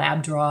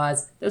lab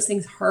draws. Those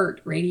things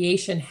hurt.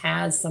 Radiation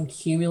has some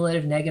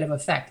cumulative negative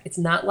effect. It's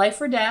not life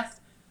or death,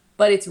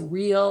 but it's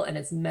real and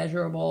it's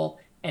measurable.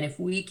 And if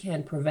we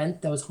can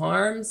prevent those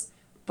harms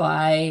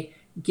by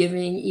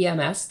giving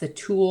EMS the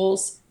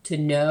tools to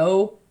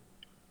know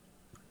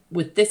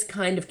with this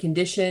kind of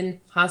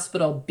condition,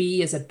 hospital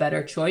B is a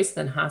better choice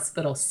than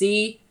hospital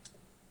C,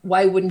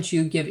 why wouldn't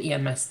you give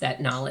EMS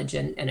that knowledge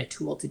and a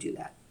tool to do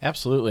that?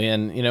 Absolutely.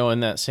 And, in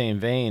that same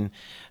vein,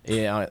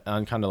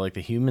 on kind of like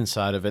the human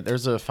side of it,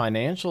 there's a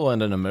financial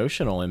and an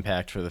emotional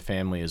impact for the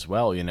family as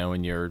well,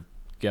 when you're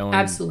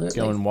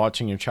going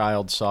watching your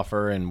child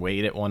suffer and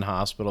wait at one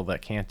hospital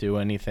that can't do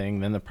anything,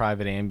 then the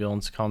private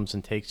ambulance comes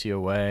and takes you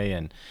away.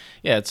 And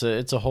it's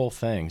a whole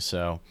thing.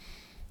 So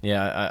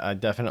I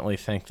definitely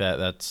think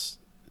that's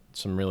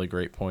some really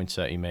great points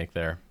that you make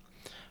there.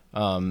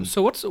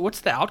 So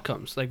what's the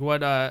outcomes? Like,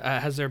 what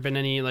has there been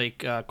any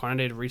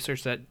quantitative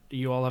research that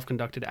you all have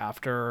conducted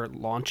after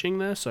launching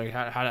this? Like,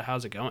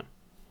 how's it going?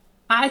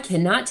 I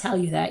cannot tell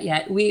you that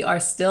yet. We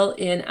are still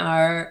in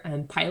our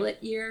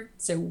pilot year.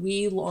 So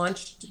we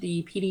launched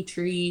the PD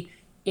Tree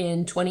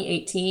in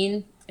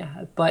 2018,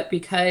 but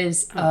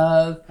because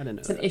of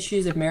some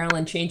issues of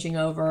Maryland changing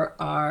over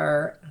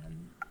our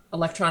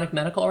electronic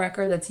medical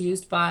record that's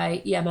used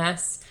by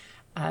EMS,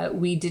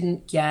 we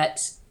didn't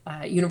get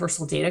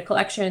universal data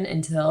collection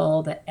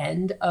until the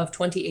end of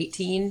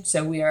 2018.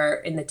 So we are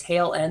in the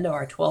tail end of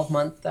our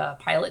 12-month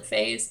pilot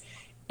phase.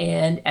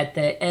 And at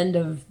the end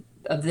of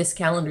this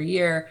calendar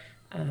year,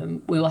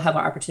 we will have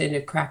our opportunity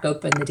to crack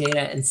open the data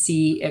and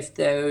see if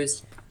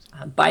those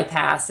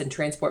bypass and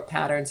transport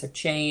patterns have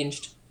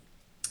changed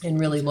and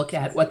really look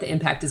at what the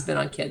impact has been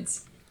on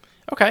kids.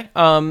 Okay.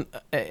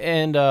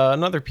 And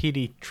another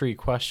PD Tree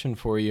question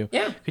for you.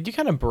 Yeah. Could you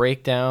kind of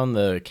break down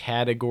the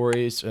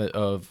categories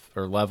or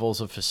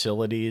levels of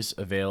facilities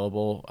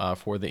available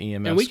for the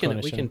EMS and we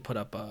clinician? can put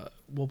up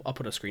I'll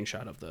put a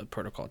screenshot of the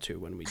protocol too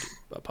when we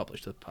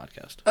publish the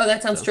podcast. Oh,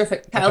 that sounds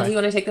terrific. Kyle, Okay. do you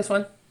want to take this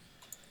one?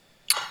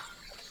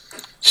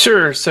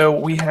 Sure. So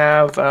we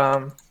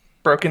have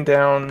broken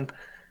down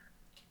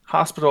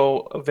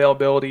hospital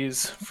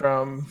availabilities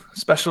from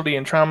specialty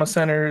and trauma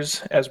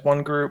centers as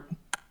one group,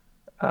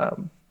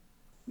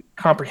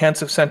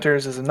 comprehensive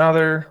centers as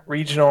another,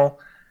 regional,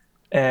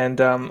 and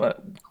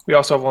we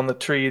also have on the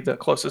tree the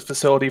closest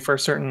facility for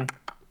certain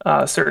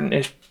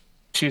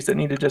issues that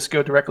need to just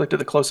go directly to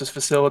the closest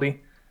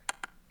facility.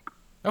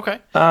 Okay.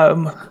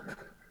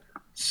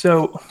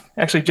 So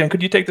actually, Jen,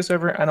 could you take this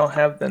over? I don't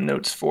have the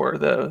notes for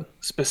the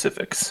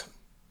specifics.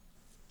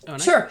 Oh,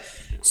 nice. Sure.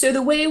 So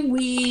the way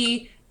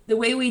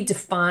we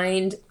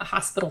defined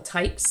hospital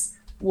types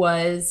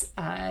was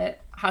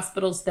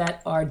hospitals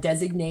that are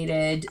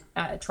designated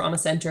trauma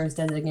centers,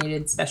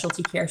 designated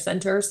specialty care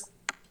centers,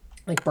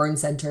 like burn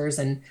centers.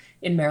 And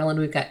in Maryland,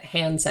 we've got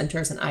hand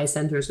centers and eye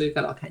centers. We've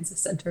got all kinds of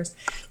centers.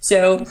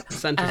 So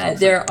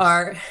there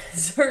are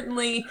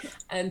certainly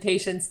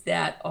patients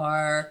that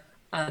are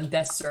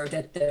best served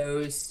at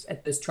those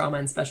trauma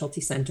and specialty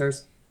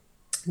centers.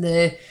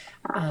 The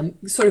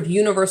sort of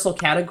universal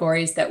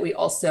categories that we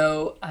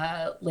also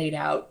laid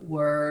out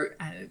were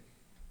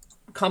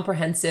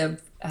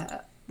comprehensive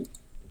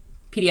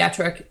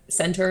pediatric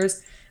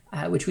centers,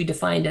 which we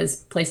defined as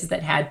places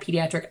that had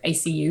pediatric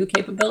ICU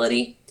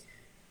capability,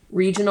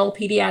 regional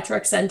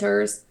pediatric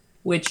centers,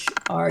 which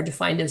are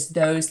defined as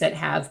those that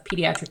have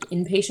pediatric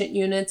inpatient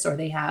units, or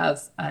they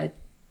have a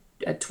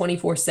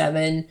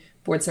 24/7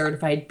 board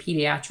certified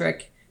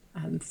pediatric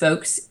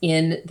folks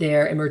in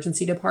their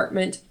emergency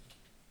department,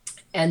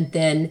 and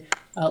then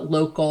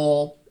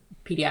local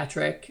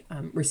pediatric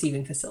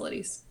receiving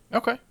facilities.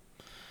 Okay.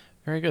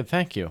 Very good.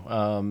 Thank you.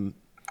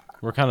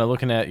 We're kind of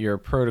looking at your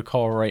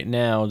protocol right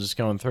now, just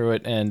going through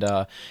it. And,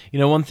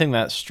 one thing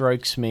that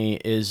strikes me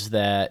is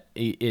that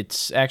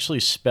it's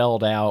actually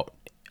spelled out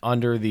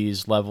under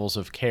these levels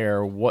of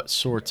care what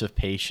sorts of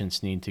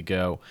patients need to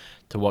go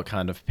to what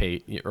kind of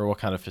what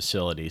kind of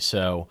facility.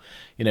 So,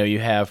 you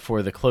have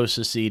for the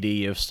closest ED,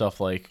 you have stuff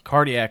like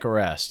cardiac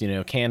arrest,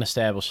 can't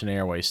establish an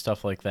airway,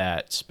 stuff like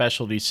that.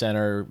 Specialty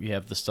center, you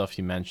have the stuff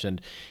you mentioned,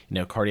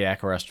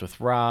 cardiac arrest with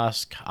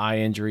ROSC, eye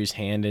injuries,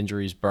 hand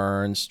injuries,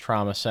 burns,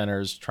 trauma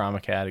centers, trauma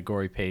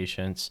category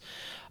patients.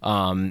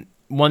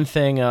 One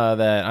thing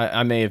that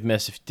I may have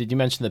missed, did you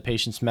mention the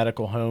patient's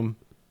medical home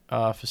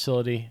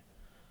facility?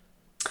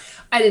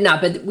 I did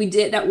not, but we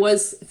did. That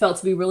was felt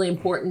to be really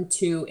important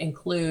to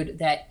include,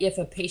 that if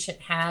a patient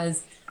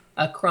has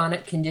a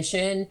chronic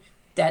condition,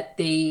 that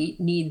they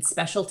need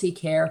specialty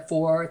care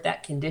for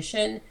that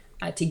condition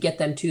to get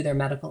them to their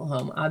medical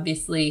home.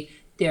 Obviously,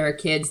 there are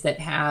kids that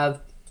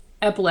have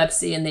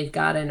epilepsy and they've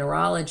got a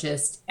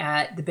neurologist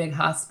at the big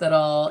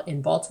hospital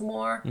in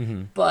Baltimore.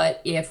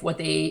 But if what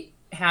they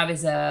have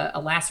is a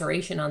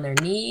laceration on their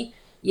knee,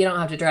 you don't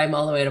have to drive them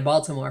all the way to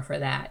Baltimore for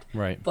that.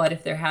 Right. But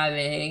if they're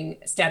having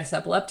status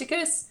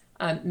epilepticus,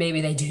 maybe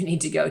they do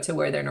need to go to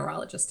where their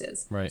neurologist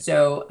is. Right.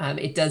 So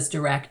it does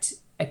direct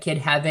a kid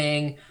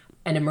having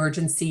an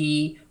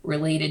emergency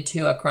related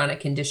to a chronic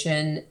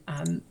condition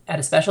at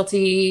a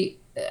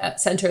specialty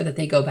center, that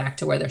they go back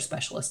to where their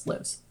specialist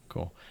lives.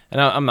 Cool. And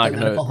I'm not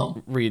going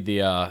to read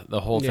the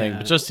whole thing,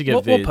 but just to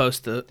give we'll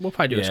post it. We'll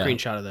probably do a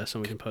screenshot of this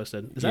and we can post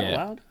it. Is that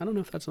allowed? I don't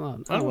know if that's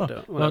allowed. I don't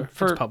know. Well,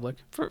 it's public.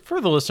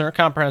 For the listener,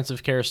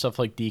 comprehensive care stuff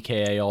like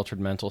DKA, altered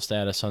mental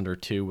status under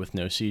 2 with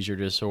no seizure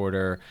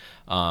disorder,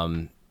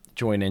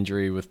 joint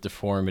injury with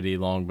deformity,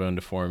 long bone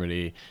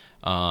deformity,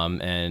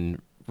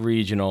 and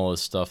regional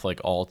is stuff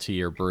like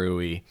ALTI or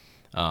BRUI.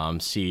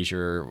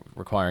 Seizure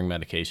requiring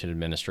medication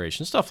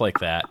administration, stuff like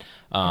that.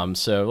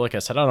 So like I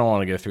said, I don't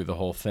want to go through the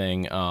whole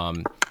thing,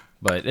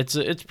 but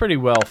it's pretty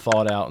well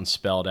thought out and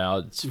spelled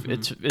out.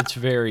 It's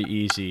very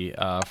easy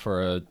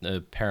for a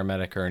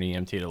paramedic or an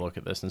EMT to look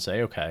at this and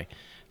say, okay,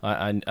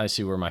 I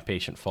see where my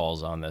patient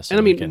falls on this. And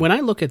I mean, when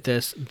I look at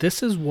this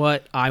is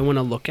what I want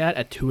to look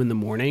at 2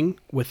 a.m.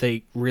 with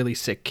a really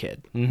sick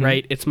kid,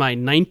 right? It's my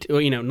ninth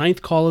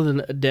call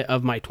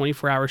of my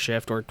 24-hour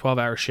shift or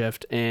 12-hour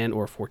shift,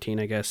 or 14,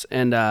 I guess.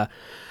 And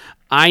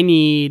I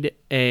need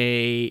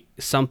a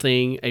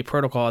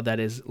protocol that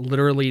is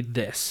literally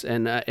this,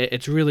 and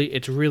it's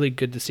really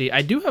good to see.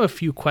 I do have a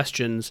few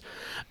questions,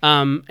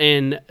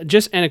 and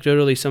just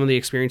anecdotally, some of the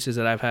experiences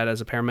that I've had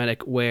as a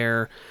paramedic,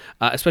 where,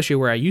 especially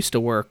where I used to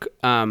work,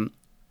 and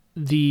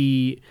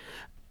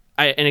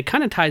it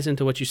kind of ties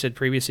into what you said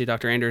previously,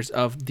 Dr. Anders,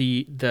 of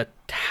the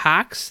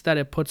tax that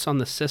it puts on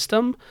the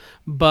system,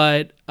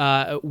 but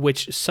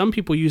which some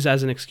people use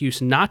as an excuse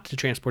not to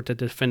transport to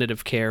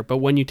definitive care. But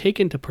when you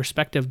take into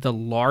perspective the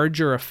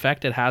larger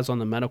effect it has on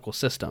the medical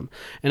system,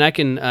 and I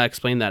can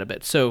explain that a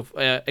bit. So,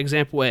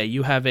 example A,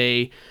 you have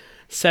a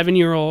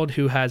 7-year-old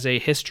who has a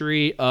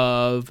history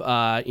of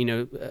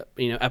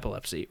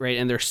epilepsy, right?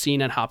 And they're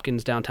seen at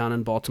Hopkins downtown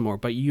in Baltimore,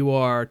 but you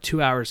are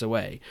 2 hours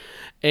away.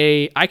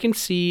 I can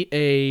see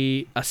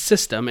a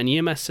system, an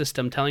EMS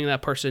system, telling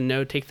that person,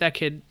 no, take that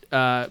kid.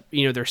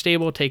 They're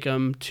stable. Take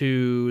them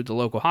to the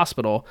local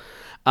hospital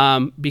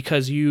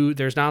because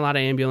there's not a lot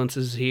of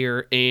ambulances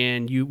here,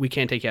 and we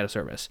can't take you out of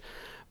service.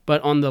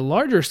 But on the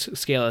larger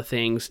scale of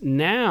things,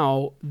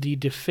 now the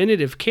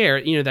definitive care,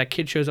 that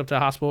kid shows up to the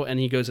hospital and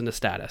he goes into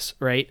status,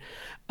 right?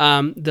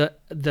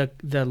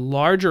 The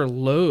larger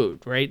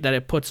load, right, that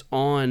it puts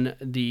on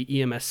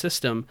the EMS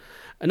system,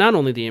 not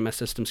only the EMS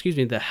system,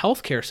 the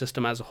healthcare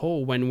system as a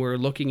whole, when we're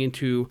looking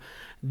into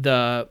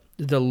the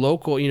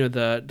local,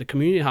 the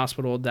community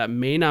hospital that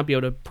may not be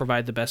able to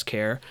provide the best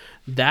care,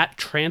 that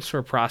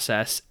transfer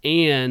process,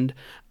 and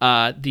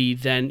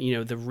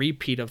the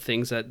repeat of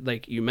things that,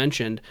 like you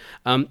mentioned,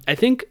 I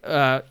think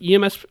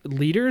EMS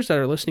leaders that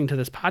are listening to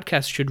this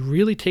podcast should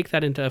really take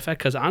that into effect,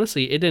 because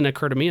honestly, it didn't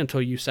occur to me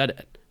until you said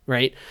it.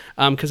 Right?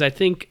 Because I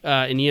think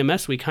in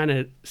EMS, we kind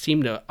of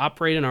seem to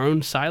operate in our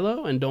own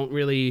silo and don't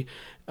really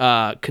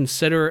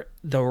consider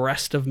the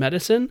rest of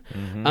medicine.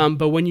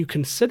 But when you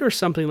consider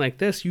something like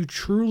this, you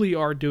truly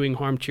are doing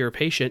harm to your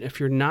patient if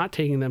you're not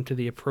taking them to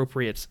the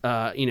appropriate,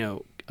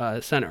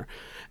 center.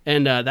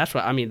 And that's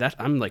what,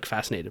 I'm like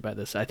fascinated by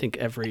this. I think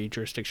every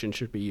jurisdiction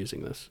should be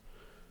using this.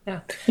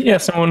 Yeah.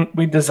 So when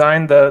we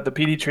designed the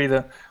PD tree,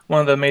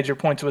 one of the major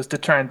points was to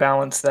try and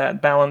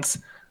balance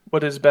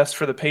what is best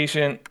for the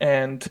patient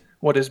and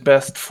what is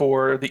best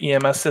for the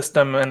EMS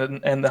system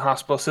and the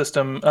hospital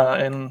system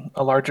in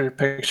a larger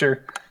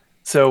picture.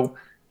 So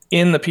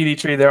in the PD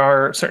tree, there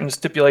are certain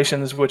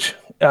stipulations which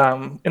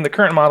in the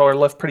current model are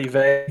left pretty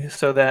vague,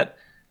 so that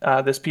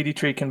this PD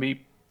tree can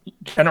be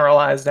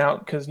generalized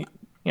out. Because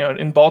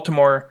in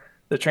Baltimore,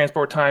 the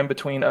transport time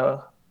between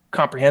a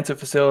comprehensive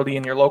facility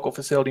and your local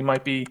facility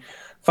might be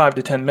 5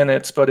 to 10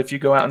 minutes, but if you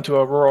go out into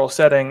a rural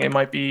setting, it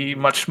might be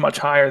much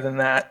higher than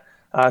that.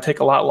 Take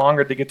a lot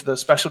longer to get to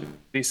those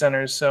specialty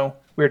centers. So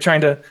we're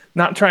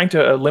not trying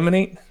to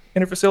eliminate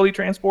interfacility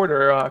transport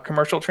or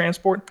commercial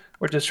transport.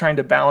 We're just trying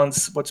to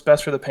balance what's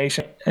best for the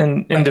patient.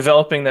 And in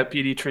developing that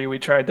PD tree, we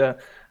tried to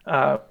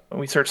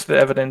we searched the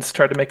evidence,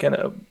 tried to make it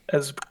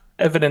as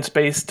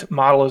evidence-based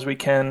model as we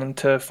can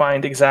to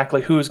find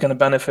exactly who's going to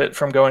benefit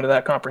from going to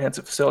that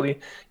comprehensive facility.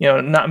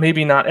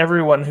 Not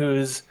everyone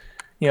who's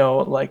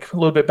like a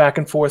little bit back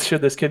and forth.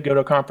 Should this kid go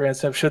to a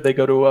comprehensive? Should they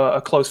go to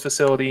a close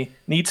facility?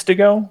 Needs to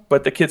go,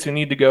 but the kids who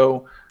need to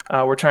go,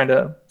 we're trying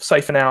to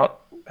siphon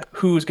out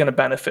who's going to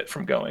benefit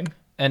from going.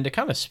 And to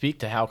kind of speak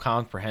to how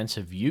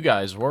comprehensive you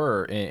guys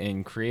were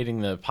in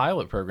creating the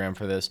pilot program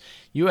for this,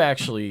 you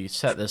actually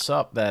set this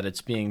up that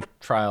it's being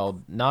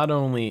trialed not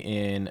only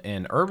in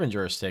an urban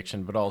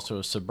jurisdiction, but also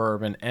a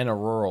suburban and a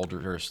rural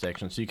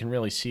jurisdiction. So you can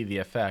really see the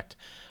effect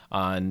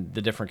on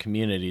the different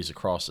communities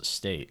across the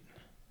state.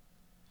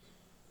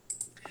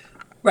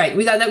 Right.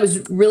 We thought that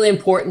was really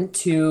important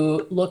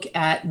to look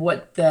at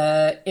what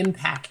the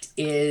impact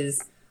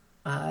is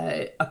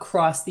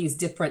across these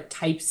different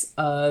types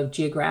of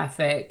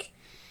geographic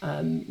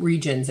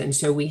regions. And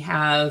so we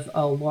have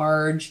a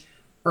large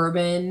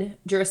urban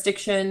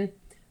jurisdiction.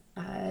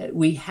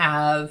 We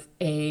have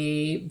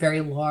a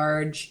very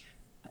large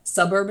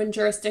suburban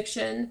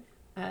jurisdiction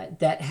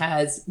that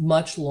has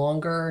much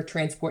longer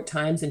transport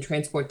times and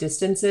transport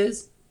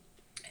distances.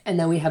 And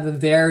then we have a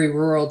very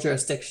rural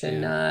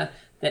jurisdiction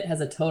that has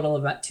a total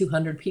of about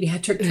 200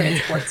 pediatric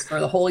transports for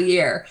the whole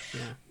year.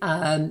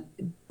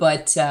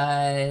 But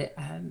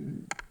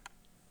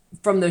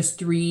from those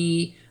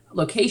three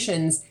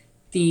locations,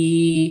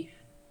 the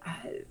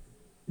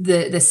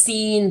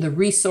scene, the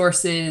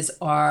resources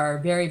are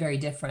very, very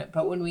different.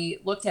 But when we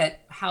looked at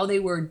how they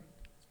were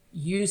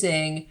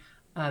using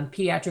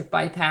pediatric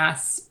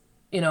bypass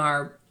in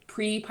our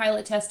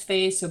pre-pilot test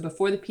phase, so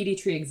before the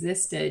PD tree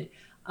existed,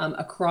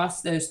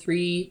 across those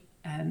three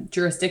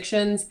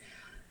jurisdictions,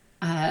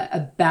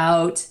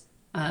 about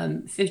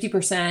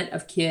 50%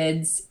 of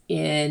kids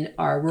in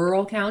our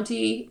rural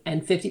county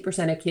and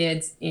 50% of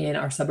kids in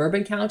our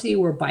suburban county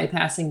were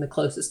bypassing the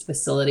closest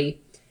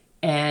facility.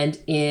 And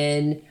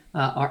in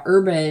our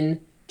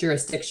urban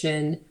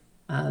jurisdiction,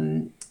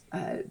 there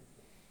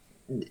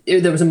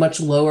was a much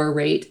lower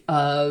rate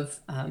of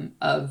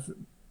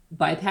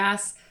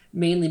bypass,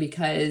 mainly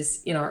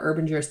because in our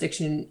urban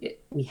jurisdiction,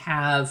 we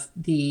have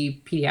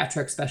the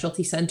pediatric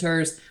specialty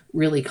centers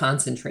really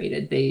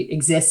concentrated. They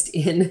exist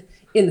in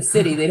the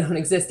city. They don't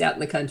exist out in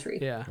the country.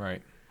 Yeah.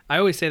 Right. I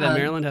always say that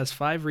Maryland has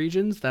 5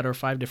 regions that are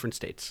 5 different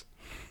states.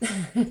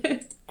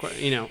 You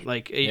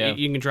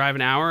can drive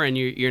an hour and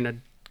you're in a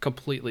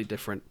completely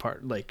different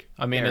part.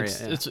 Area.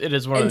 It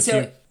is one of the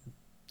two.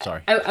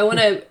 Sorry. I want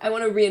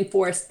to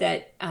reinforce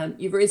that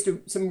you've raised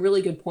some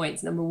really good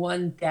points. Number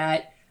one,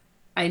 that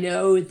I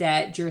know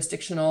that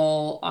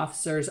jurisdictional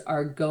officers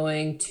are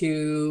going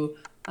to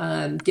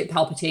get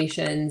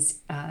palpitations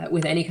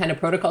with any kind of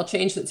protocol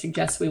change that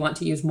suggests we want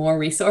to use more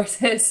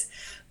resources.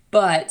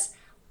 But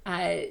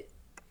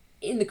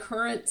in the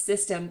current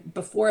system,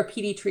 before a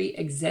PD tree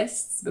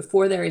exists,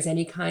 before there is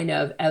any kind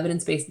of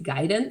evidence-based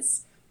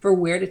guidance for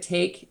where to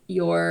take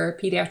your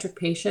pediatric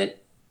patient,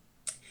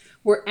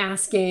 we're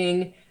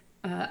asking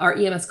our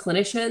EMS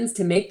clinicians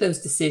to make those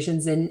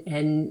decisions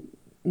and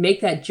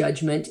make that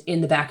judgment in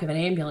the back of an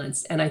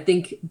ambulance. And I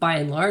think by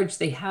and large,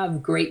 they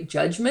have great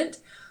judgment,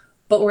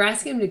 but we're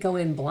asking them to go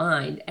in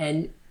blind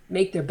and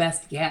make their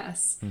best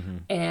guess. Mm-hmm.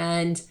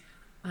 And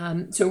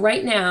so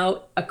right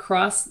now,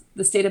 across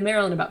the state of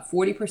Maryland, about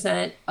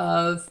 40%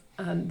 of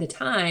the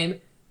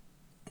time,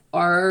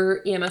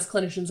 our EMS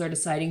clinicians are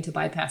deciding to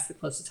bypass the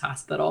closest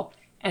hospital.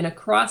 And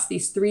across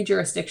these 3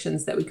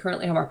 jurisdictions that we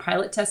currently have our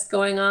pilot test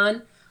going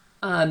on,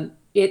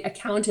 it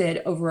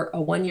accounted over a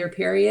 1-year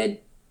period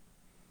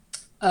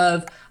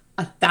of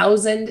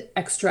 1,000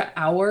 extra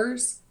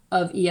hours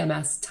of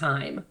EMS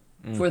time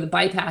for the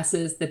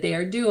bypasses that they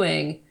are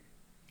doing.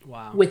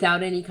 Wow.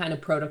 Without any kind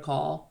of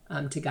protocol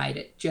to guide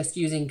it, just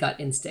using gut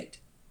instinct.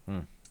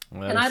 Well,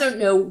 and I don't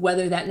know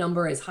whether that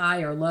number is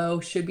high or low,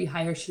 should be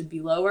higher, should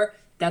be lower.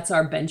 That's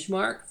our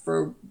benchmark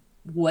for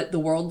what the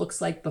world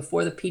looks like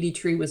before the PD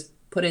tree was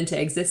put into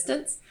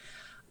existence.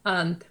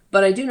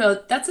 But I do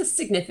know that's a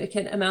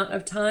significant amount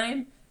of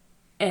time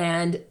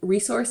and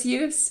resource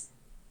use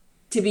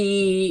to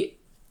be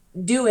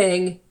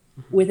doing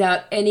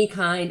without any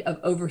kind of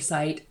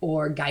oversight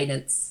or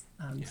guidance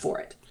for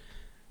it.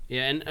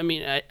 Yeah, and I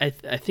mean, I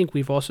think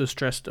we've also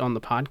stressed on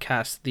the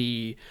podcast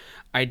the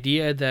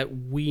idea that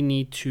we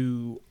need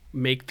to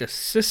make the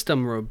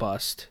system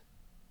robust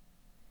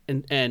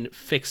and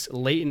fix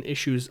latent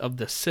issues of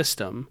the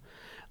system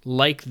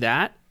like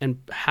that, and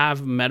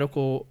have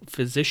medical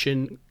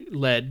physician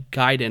led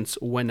guidance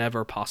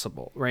whenever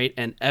possible, right?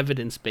 And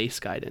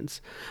evidence-based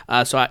guidance.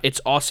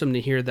 It's awesome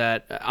to hear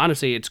that.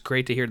 Honestly, it's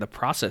great to hear the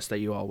process that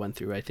you all went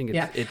through. I think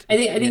I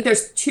think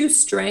there's two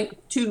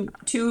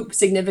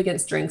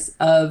significant strengths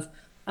of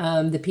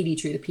the PD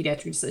tree, the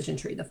pediatric decision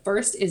tree. The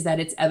first is that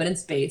it's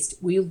evidence-based.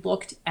 We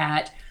looked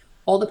at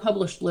all the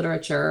published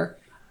literature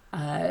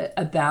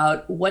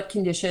about what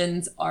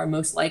conditions are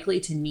most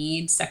likely to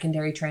need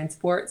secondary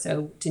transport,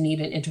 so to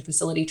need an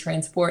interfacility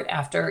transport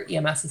after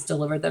EMS has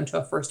delivered them to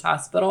a first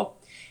hospital,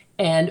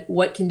 and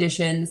what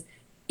conditions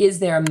is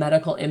there a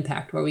medical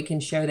impact where we can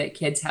show that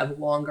kids have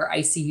longer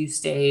ICU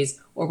stays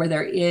or where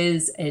there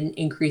is an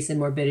increase in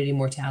morbidity,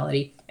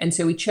 mortality. And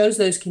so we chose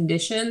those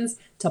conditions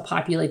to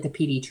populate the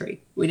PD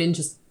tree. We didn't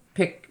just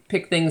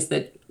pick things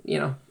that,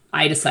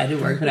 I decided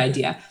were a good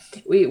idea.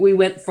 We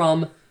went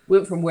from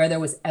where there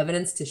was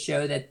evidence to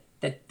show that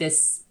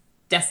this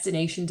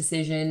destination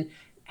decision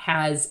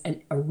has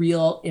a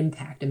real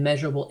impact, a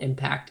measurable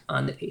impact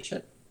on the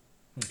patient.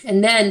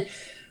 And then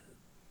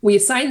we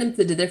assigned them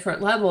to the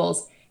different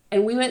levels,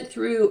 and we went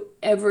through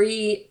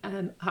every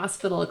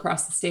hospital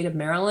across the state of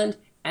Maryland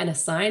and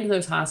assigned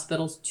those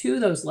hospitals to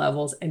those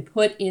levels and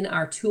put in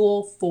our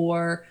tool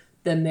for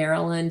the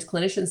Maryland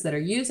clinicians that are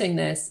using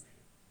this,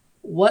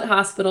 what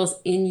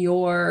hospitals in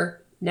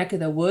your neck of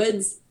the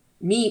woods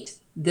meet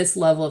this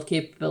level of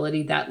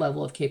capability, that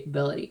level of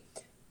capability.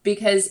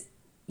 Because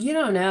you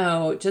don't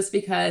know, just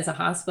because a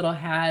hospital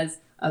has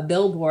a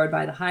billboard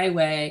by the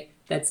highway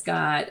that's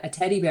got a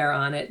teddy bear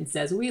on it and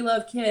says, "We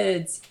love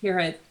kids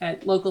here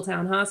at local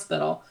town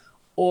hospital,"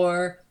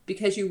 or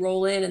because you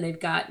roll in and they've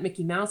got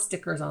Mickey Mouse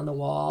stickers on the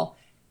wall,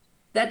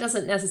 that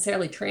doesn't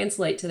necessarily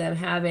translate to them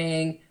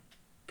having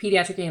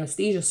pediatric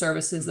anesthesia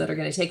services that are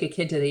going to take a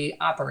kid to the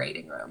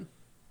operating room.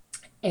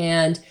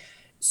 And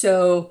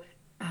so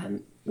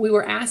we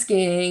were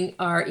asking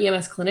our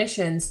EMS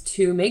clinicians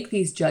to make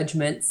these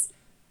judgments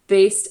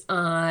based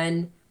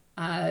on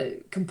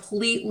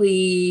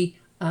completely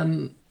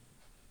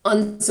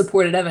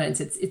unsupported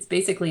evidence. It's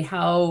basically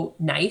how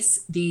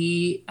nice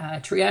the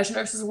triage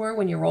nurses were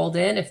when you rolled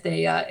in. If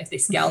they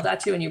scowled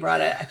at you and you brought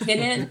a kid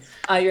in,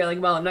 you're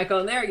like, well, I'm not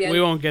going there again.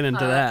 We won't get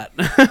into that.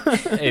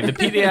 Hey, the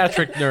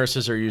pediatric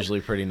nurses are usually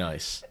pretty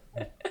nice.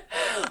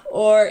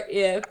 Or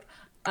if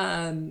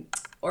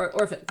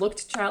it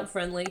looked child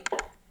friendly.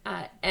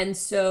 And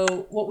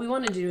so what we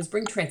want to do is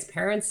bring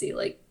transparency.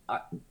 Like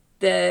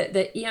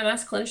the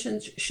EMS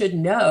clinicians should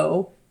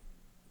know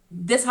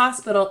this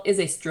hospital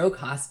is a stroke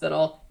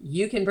hospital.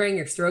 You can bring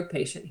your stroke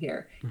patient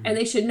here. Mm-hmm. And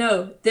they should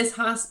know this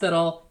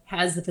hospital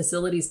has the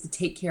facilities to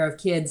take care of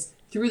kids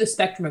through the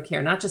spectrum of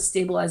care, not just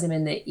stabilize them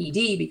in the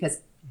ED,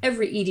 because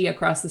every ED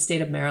across the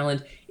state of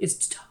Maryland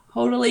is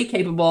totally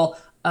capable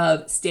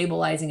of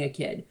stabilizing a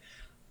kid.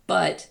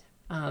 But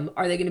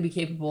are they going to be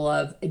capable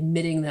of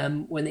admitting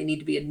them when they need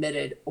to be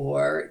admitted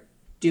or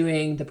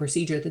doing the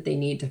procedure that they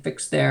need to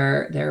fix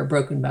their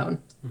broken bone?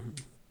 Mm-hmm.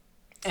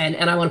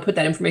 And I want to put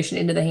that information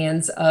into the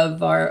hands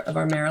of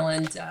our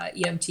Maryland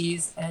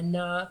EMTs and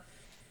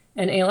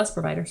ALS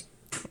providers.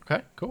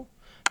 Okay, cool.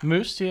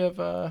 Moose, do you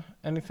have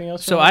anything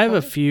else? So I have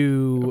a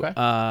few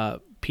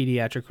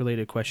pediatric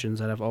related questions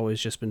that have always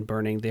just been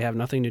burning. They have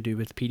nothing to do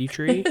with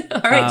Peditree.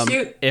 All right,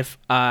 shoot. If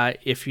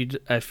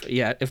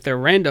they're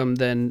random,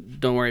 then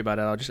don't worry about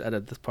it. I'll just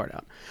edit this part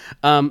out.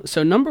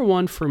 So number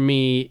one for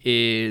me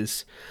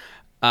is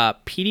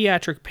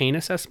pediatric pain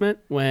assessment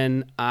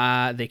when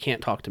they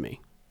can't talk to me.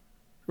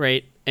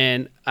 Right.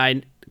 And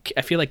I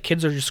feel like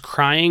kids are just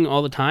crying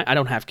all the time. I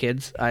don't have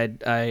kids.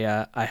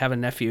 I have a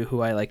nephew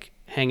who I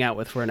hang out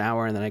with for an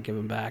hour and then I give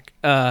him back.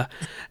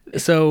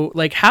 So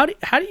do you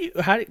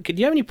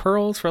have any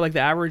pearls for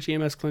the average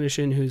EMS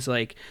clinician who's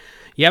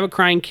you have a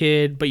crying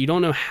kid, but you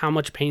don't know how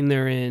much pain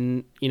they're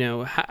in,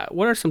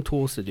 what are some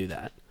tools to do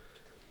that?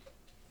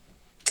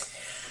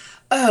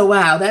 Oh,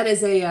 wow. That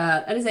is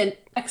an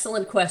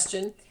excellent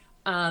question.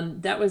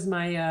 That was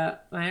my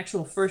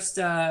actual first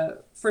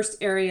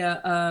area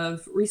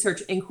of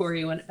research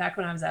inquiry back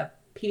when I was a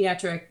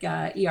pediatric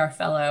ER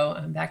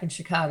fellow back in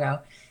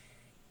Chicago.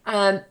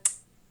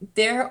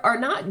 There are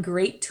not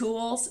great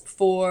tools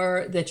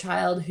for the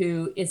child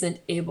who isn't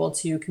able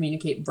to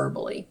communicate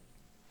verbally.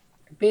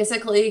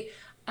 Basically,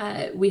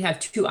 we have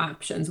two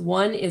options.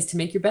 One is to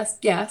make your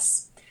best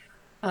guess.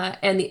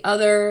 And the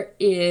other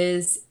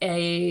is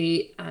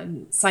a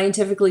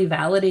scientifically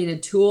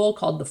validated tool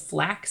called the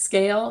FLAC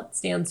scale. It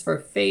stands for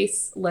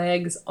face,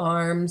 legs,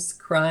 arms,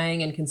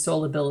 crying, and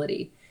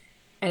consolability.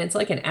 And it's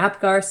like an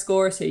APGAR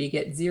score, so you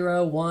get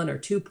 0, 1, or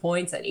 2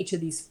 points on each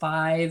of these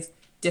 5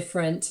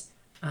 different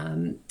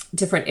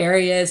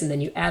areas, and then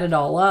you add it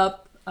all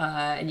up,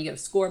 and you get a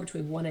score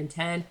between 1 and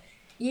 10.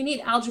 You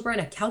need algebra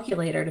and a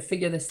calculator to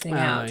figure this thing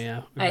out.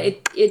 Yeah.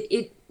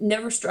 It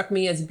never struck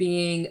me as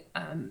being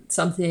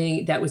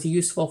something that was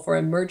useful for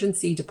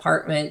emergency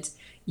department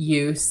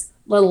use,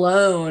 let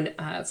alone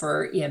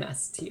for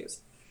EMS to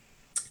use.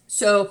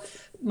 So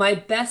my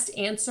best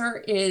answer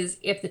is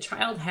if the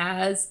child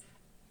has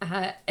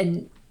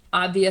an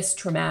obvious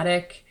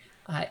traumatic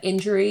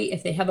injury,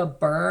 if they have a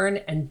burn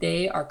and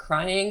they are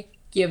crying,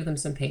 give them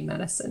some pain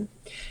medicine.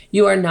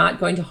 You are not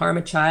going to harm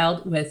a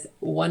child with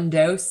one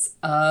dose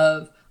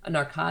of a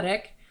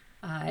narcotic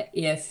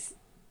if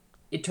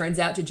it turns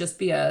out to just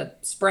be a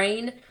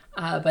sprain,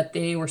 but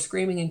they were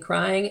screaming and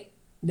crying.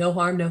 No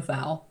harm, no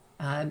foul.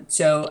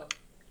 So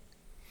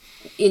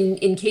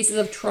in cases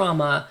of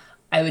trauma,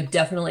 I would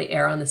definitely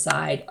err on the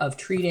side of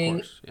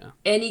treating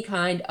any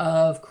kind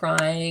of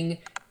crying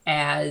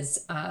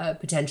as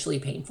potentially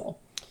painful.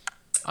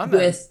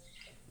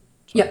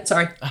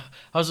 Sorry.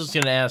 I was just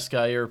going to ask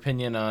your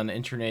opinion on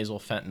intranasal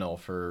fentanyl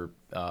for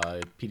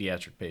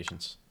pediatric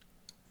patients.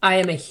 I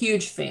am a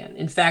huge fan.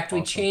 In fact,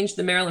 we changed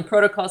the Maryland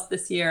protocols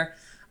this year.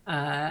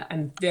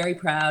 I'm very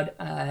proud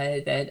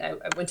that I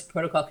went to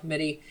protocol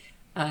committee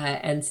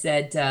and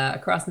said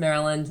across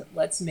Maryland,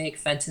 let's make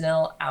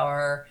fentanyl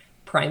our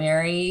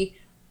primary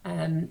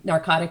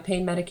narcotic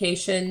pain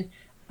medication,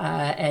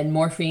 and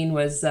morphine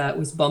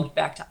was bumped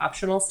back to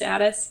optional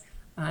status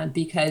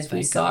because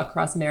we saw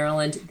across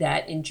Maryland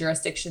that in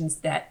jurisdictions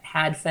that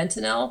had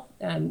fentanyl,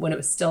 when it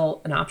was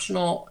still an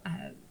optional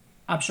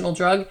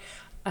drug,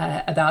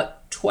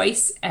 about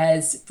twice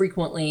as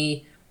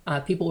frequently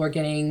people were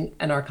getting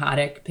a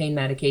narcotic pain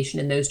medication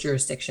in those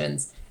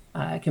jurisdictions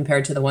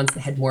compared to the ones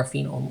that had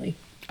morphine only.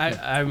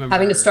 I remember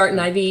having to start an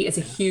IV is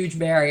a huge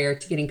barrier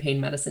to getting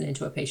pain medicine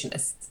into a patient,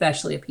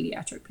 especially a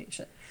pediatric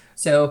patient.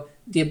 So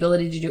the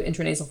ability to do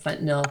intranasal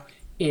fentanyl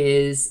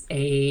is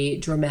a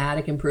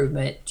dramatic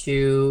improvement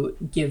to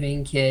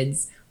giving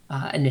kids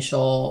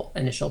initial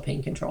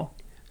pain control.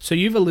 So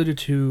you've alluded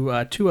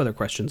to two other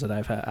questions that I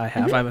have.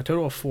 Mm-hmm. I have a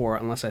total of 4,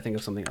 unless I think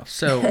of something else.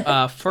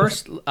 So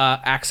first,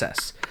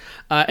 access.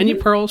 Any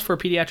pearls for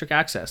pediatric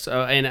access?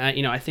 And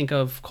I think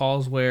of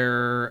calls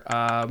where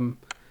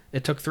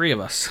it took 3 of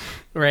us,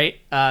 right?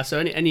 So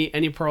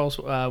any pearls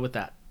with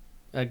that?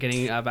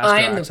 Getting vascular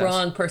I am access. the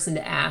wrong person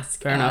to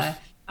ask. Fair enough.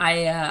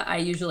 I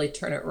usually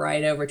turn it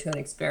right over to an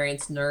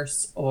experienced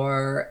nurse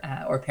or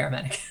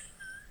paramedic.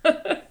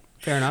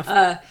 Fair enough.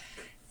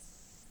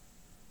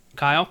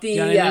 Kyle, you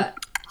got anything?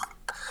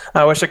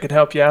 I wish I could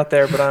help you out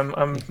there, but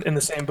I'm in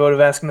the same boat of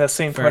asking that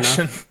same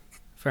question.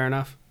 Fair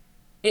enough.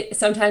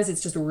 Sometimes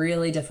it's just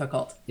really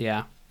difficult.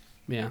 Yeah.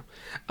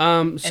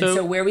 And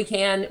so where we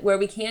can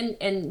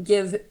and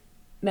give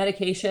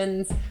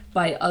medications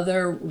by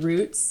other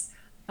routes,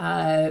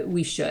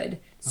 we should.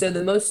 So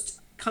the most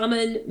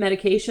common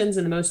medications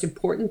and the most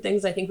important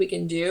things I think we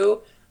can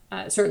do,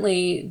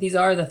 certainly these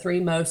are the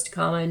 3 most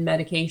common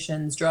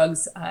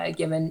drugs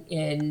given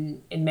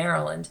in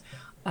Maryland.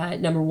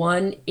 Number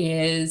 1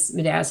 is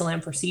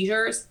midazolam for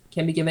seizures,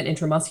 can be given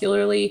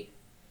intramuscularly.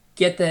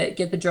 Get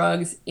the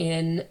drugs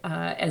in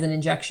as an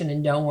injection,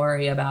 and don't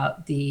worry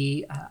about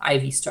the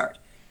IV start.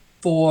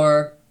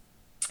 For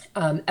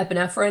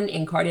epinephrine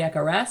in cardiac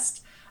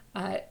arrest,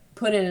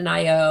 put in an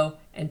IO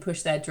and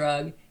push that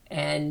drug,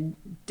 and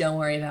don't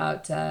worry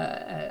about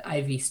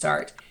IV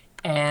start.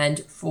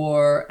 And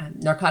for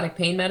narcotic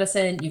pain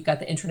medicine, you've got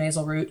the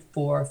intranasal route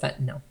for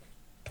fentanyl.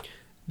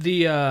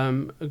 The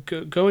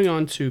going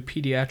on to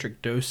pediatric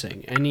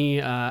dosing,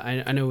 any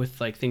I know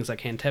with like things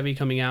like Hantevi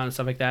coming out and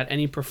stuff like that,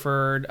 any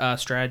preferred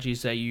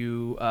strategies that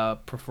you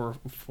prefer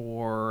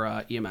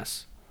for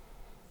EMS?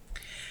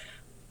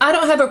 I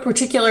don't have a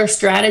particular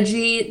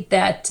strategy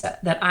that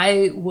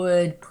I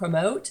would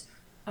promote.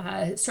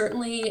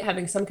 Certainly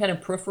having some kind of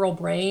peripheral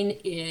brain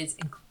is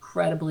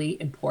incredibly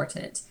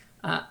important.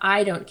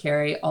 I don't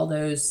carry all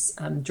those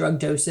drug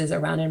doses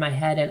around in my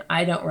head, and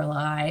I don't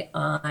rely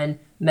on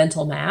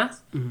mental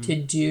math to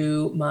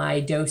do my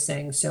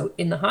dosing. So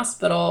in the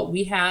hospital,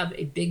 we have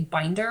a big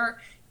binder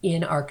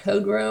in our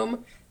code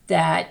room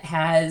that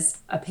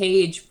has a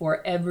page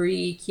for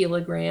every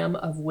kilogram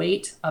of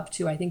weight up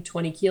to, I think,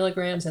 20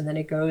 kilograms, and then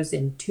it goes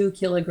in 2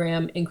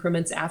 kilogram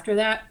increments after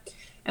that.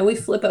 And we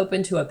flip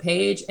open to a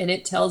page, and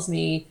it tells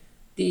me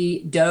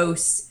the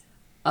dose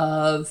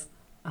of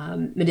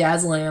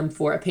midazolam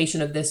for a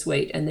patient of this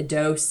weight, and the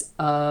dose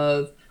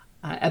of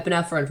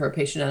epinephrine for a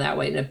patient of that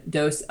weight, and a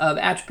dose of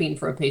atropine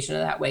for a patient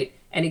of that weight.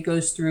 And it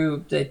goes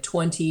through the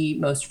 20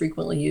 most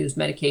frequently used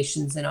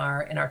medications in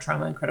our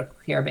trauma and critical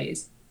care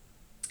bays.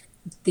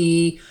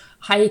 The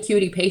high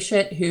acuity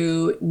patient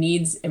who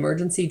needs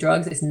emergency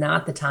drugs is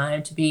not the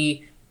time to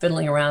be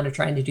fiddling around or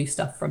trying to do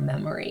stuff from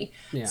memory.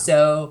 Yeah.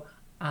 So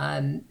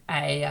I'm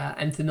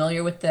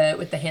familiar with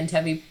the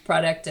Hantevi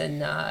product,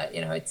 and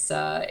it's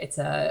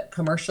a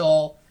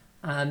commercial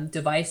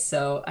device,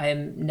 so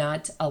I'm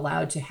not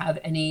allowed to have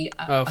any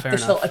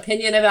official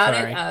opinion about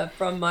it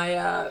from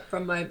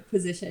my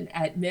position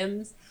at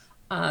MIMS.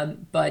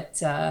 But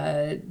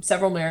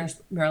several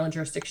Maryland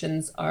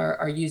jurisdictions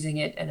are using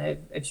it, and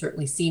I've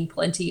certainly seen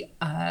plenty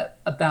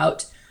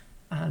about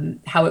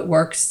how it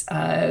works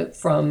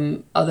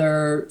from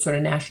other sort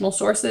of national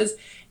sources.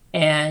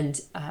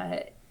 And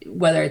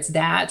whether it's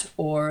that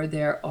or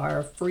there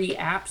are free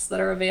apps that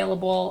are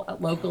available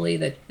locally,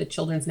 the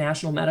Children's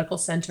National Medical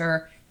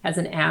Center has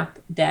an app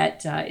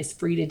that is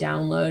free to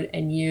download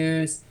and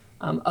use.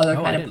 Other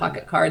kind of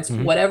pocket cards,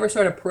 whatever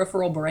sort of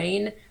peripheral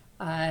brain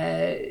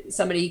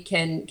somebody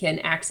can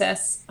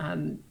access,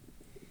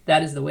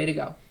 that is the way to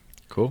go.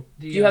 Cool.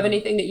 Do you have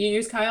anything that you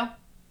use, Kyle?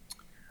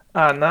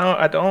 No,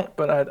 I don't,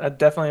 but I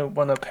definitely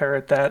want to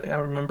parrot that. I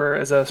remember,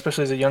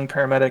 especially as a young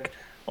paramedic,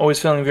 always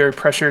feeling very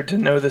pressured to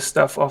know this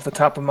stuff off the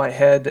top of my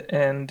head,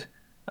 and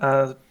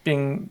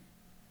being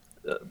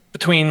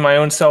between my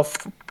own self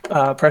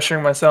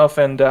pressuring myself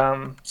and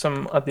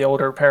some of the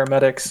older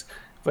paramedics.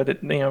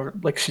 But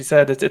like she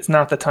said, it's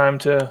not the time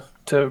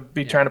to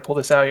be trying to pull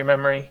this out of your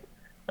memory.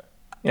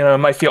 It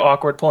might feel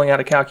awkward pulling out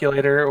a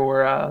calculator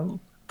or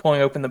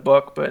pulling open the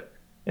book, but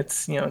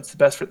it's the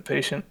best for the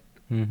patient.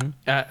 Mm-hmm.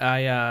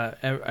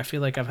 I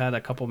feel like I've had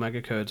a couple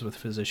mega codes with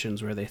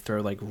physicians where they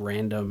throw like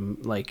random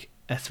like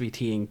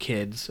SVT in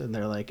kids, and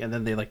they're like, and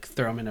then they like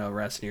throw them into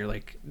arrest, and you're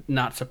like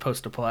not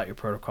supposed to pull out your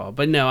protocol.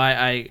 But no,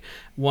 I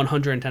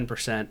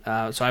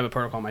 110%. So I have a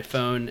protocol on my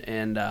phone,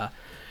 and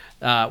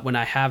when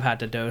I have had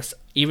to dose,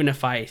 even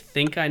if I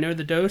think I know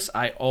the dose,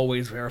 I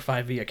always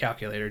verify via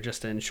calculator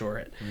just to ensure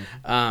it.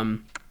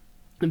 Mm-hmm.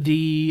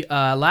 The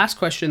last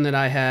question that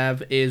I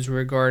have is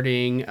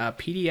regarding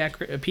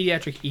pediatric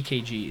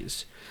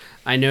EKGs.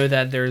 I know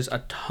that there's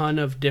a ton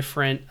of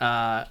different,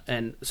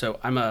 and so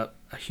I'm a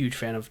huge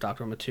fan of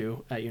Dr.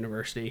 Matu at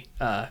university.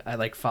 I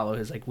like follow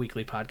his like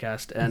weekly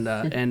podcast,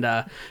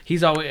 and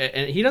he's always,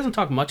 and he doesn't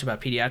talk much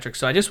about pediatrics.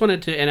 So I just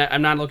wanted to, and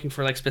I'm not looking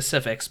for like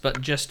specifics,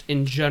 but just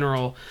in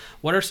general,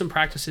 what are some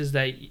practices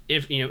that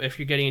if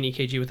you're getting an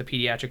EKG with a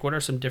pediatric, what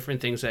are some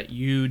different things that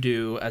you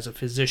do as a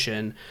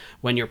physician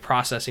when you're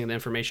processing the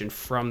information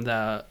from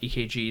the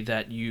EKG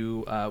that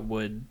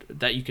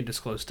you can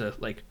disclose to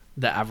like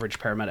the average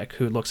paramedic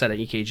who looks at an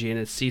EKG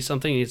and sees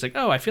something and he's like,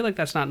 oh, I feel like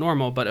that's not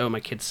normal, but oh, my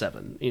kid's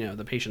 7,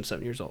 the patient's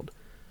 7 years old.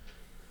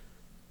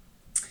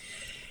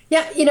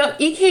 Yeah,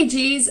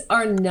 EKGs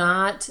are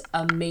not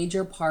a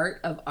major part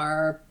of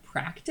our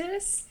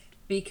practice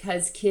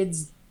because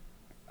kids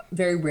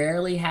very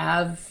rarely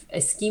have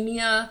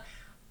ischemia,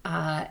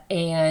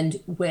 and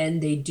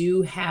when they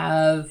do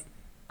have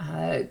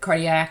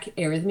cardiac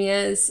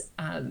arrhythmias,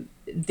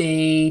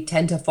 they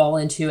tend to fall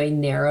into a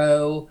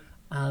narrow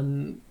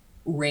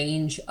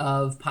range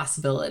of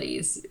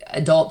possibilities.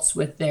 Adults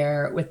with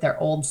their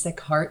old sick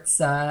hearts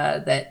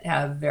that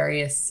have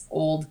various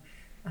old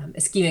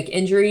ischemic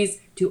injuries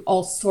do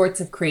all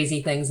sorts of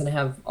crazy things and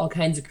have all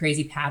kinds of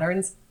crazy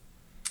patterns.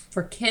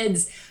 For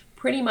kids,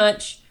 pretty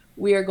much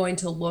we are going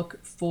to look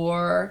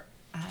for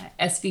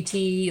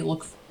SVT,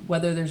 look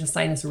whether there's a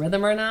sinus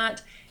rhythm or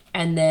not,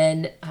 and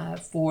then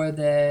for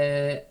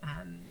the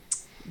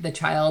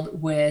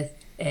child with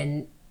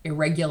an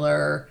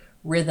irregular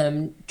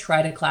rhythm,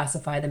 try to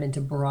classify them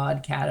into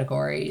broad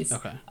categories.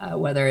 Okay.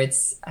 Whether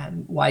it's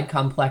wide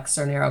complex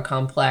or narrow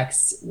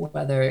complex,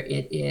 whether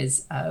it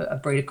is a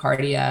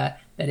bradycardia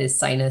that is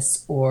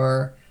sinus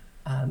or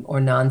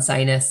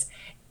non-sinus,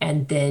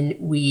 and then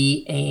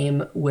we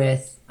aim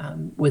with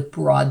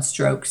broad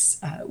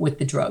strokes with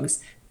the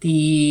drugs.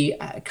 The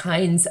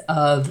kinds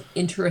of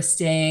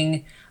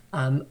interesting,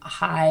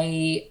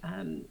 highly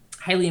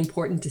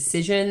important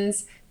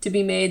decisions to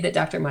be made that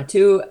Dr.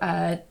 Matu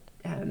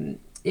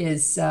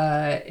is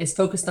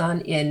focused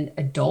on in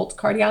adult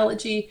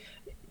cardiology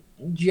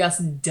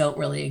just don't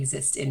really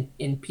exist in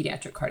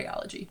pediatric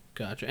cardiology.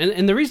 Gotcha.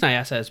 And the reason I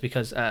ask that is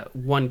because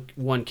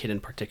one kid in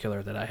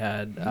particular that I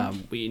had,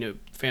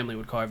 family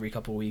would call every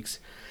couple of weeks,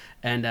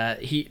 and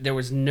there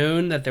was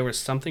known that there was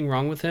something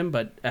wrong with him,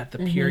 but at the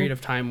period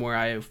of time where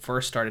I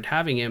first started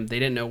having him, they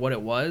didn't know what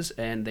it was,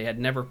 and they had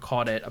never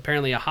caught it.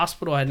 Apparently, a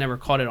hospital had never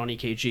caught it on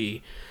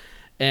EKG.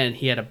 And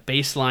he had a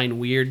baseline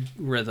weird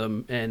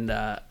rhythm, and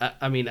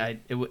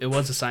it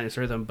was a sinus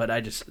rhythm, but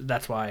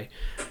that's why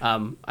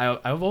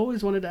I've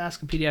always wanted to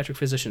ask a pediatric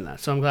physician that.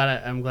 So I'm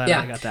glad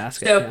I got to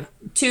ask it. So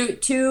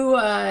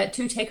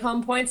two take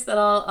home points that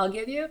I'll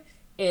give you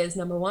is,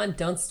 number one,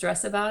 don't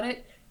stress about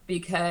it,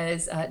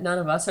 because none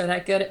of us are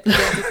that good at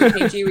pediatric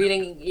EKG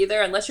reading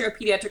either. Unless you're a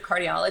pediatric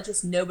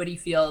cardiologist, nobody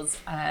feels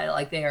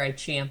like they are a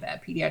champ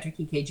at pediatric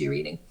EKG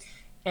reading.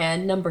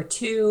 And number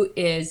two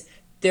is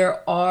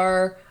there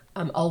are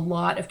a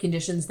lot of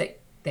conditions that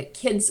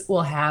kids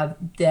will have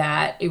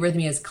that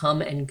arrhythmias come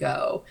and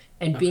go,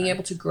 and being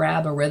able to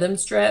grab a rhythm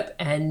strip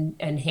and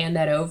hand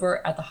that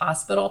over at the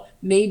hospital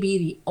may be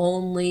the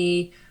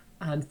only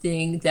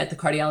thing that the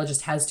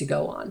cardiologist has to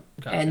go on.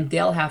 Gotcha. And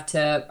they'll have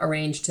to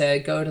arrange to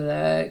go to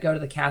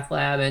the cath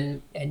lab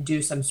and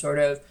do some sort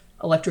of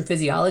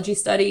electrophysiology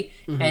study,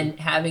 and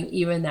having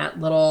even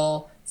that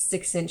little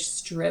 6-inch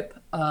strip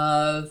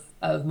of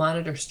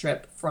monitor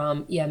strip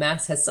from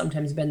EMS has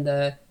sometimes been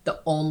the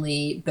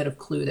only bit of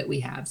clue that we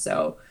have.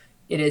 So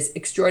it is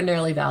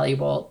extraordinarily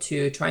valuable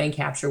to try and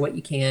capture what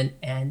you can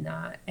and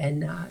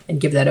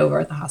give that over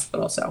at the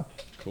hospital. So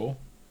cool.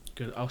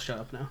 Good. I'll shut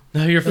up now.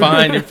 No, you're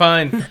fine. You're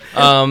fine.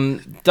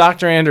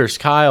 Dr. Anders,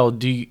 Kyle,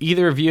 do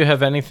either of you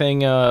have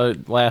anything,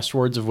 last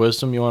words of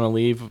wisdom you want to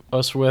leave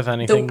us with?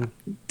 Anything?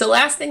 The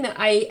last thing that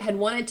I had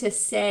wanted to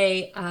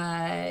say,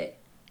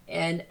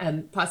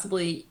 and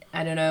possibly,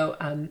 I don't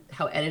know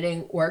how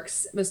editing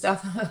works,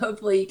 Mustafa,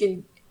 hopefully you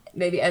can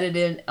maybe edit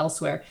it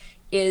elsewhere,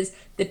 is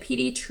the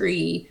PD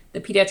tree,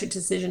 the pediatric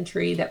decision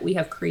tree that we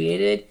have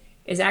created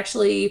is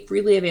actually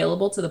freely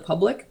available to the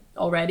public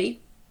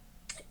already.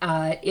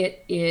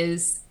 It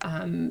is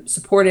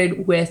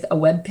supported with a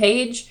web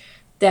page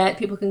that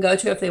people can go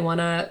to if they want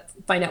to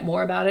find out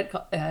more about it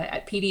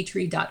at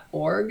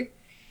pdtree.org.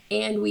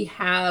 And we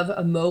have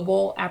a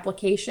mobile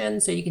application,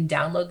 so you can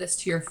download this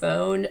to your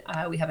phone.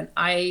 We have an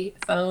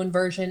iPhone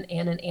version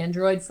and an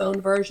Android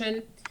phone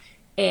version,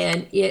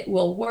 and it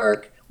will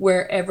work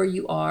wherever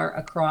you are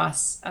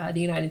across the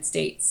United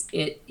States.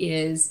 It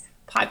is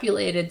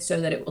populated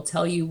so that it will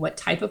tell you what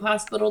type of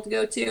hospital to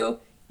go to,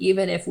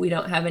 even if we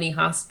don't have any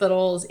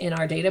hospitals in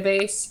our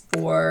database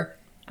for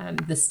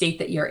the state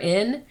that you're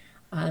in.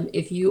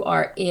 If you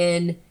are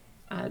in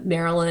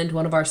Maryland,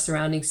 one of our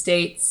surrounding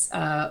states,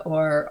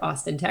 or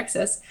Austin,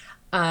 Texas,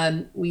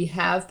 we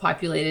have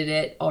populated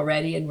it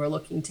already, and we're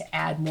looking to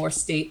add more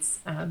states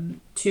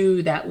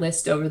to that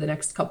list over the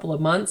next couple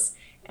of months.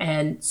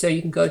 And so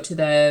you can go to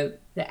the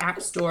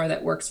app store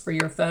that works for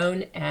your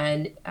phone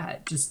and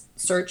just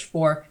search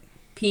for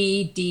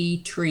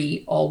PD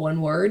Tree, all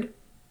one word,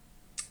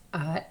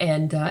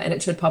 and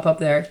it should pop up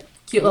there.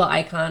 Cute little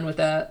icon with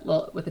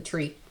a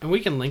tree. And we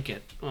can link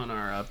it on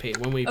our page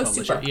when we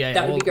publish super. it. Yeah,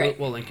 That would be great.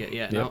 We'll link it.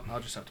 Yeah, Yep. I'll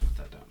just have to put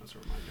that down as a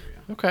reminder.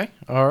 Yeah. Okay.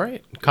 All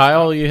right.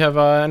 Kyle, you have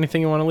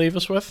anything you want to leave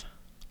us with?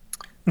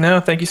 No,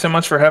 thank you so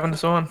much for having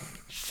us on.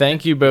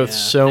 Thank you both Yeah,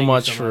 so thank you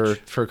much so much.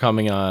 for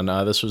coming on.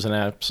 This was an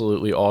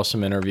absolutely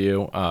awesome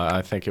interview.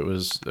 I think it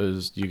was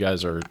you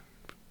guys were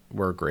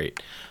great.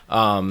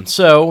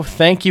 So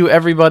thank you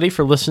everybody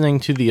for listening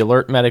to the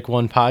Alert Medic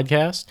One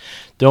podcast.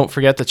 Don't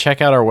forget to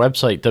check out our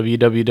website,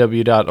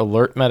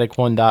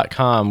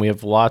 www.alertmedic1.com. We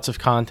have lots of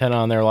content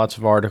on there, lots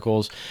of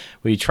articles.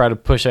 We try to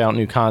push out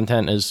new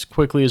content as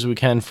quickly as we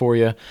can for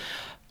you.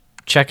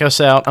 Check us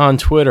out on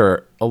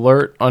Twitter,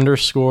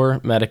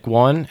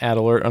 alert_medic1, at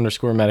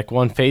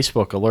alert_medic1,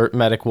 Facebook,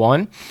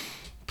 alertmedic1.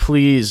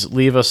 Please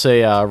leave us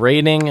a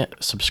rating,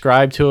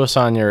 subscribe to us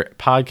on your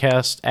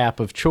podcast app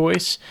of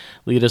choice,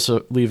 leave us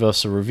a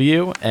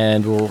review,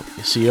 and we'll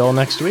see you all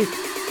next week.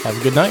 Have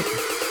a good night.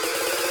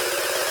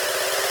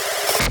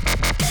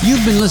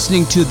 You've been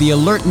listening to the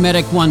Alert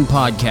Medic One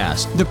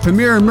podcast, the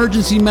premier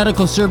emergency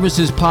medical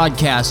services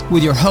podcast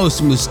with your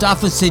hosts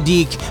Mustafa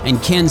Siddiq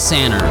and Ken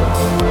Sanner.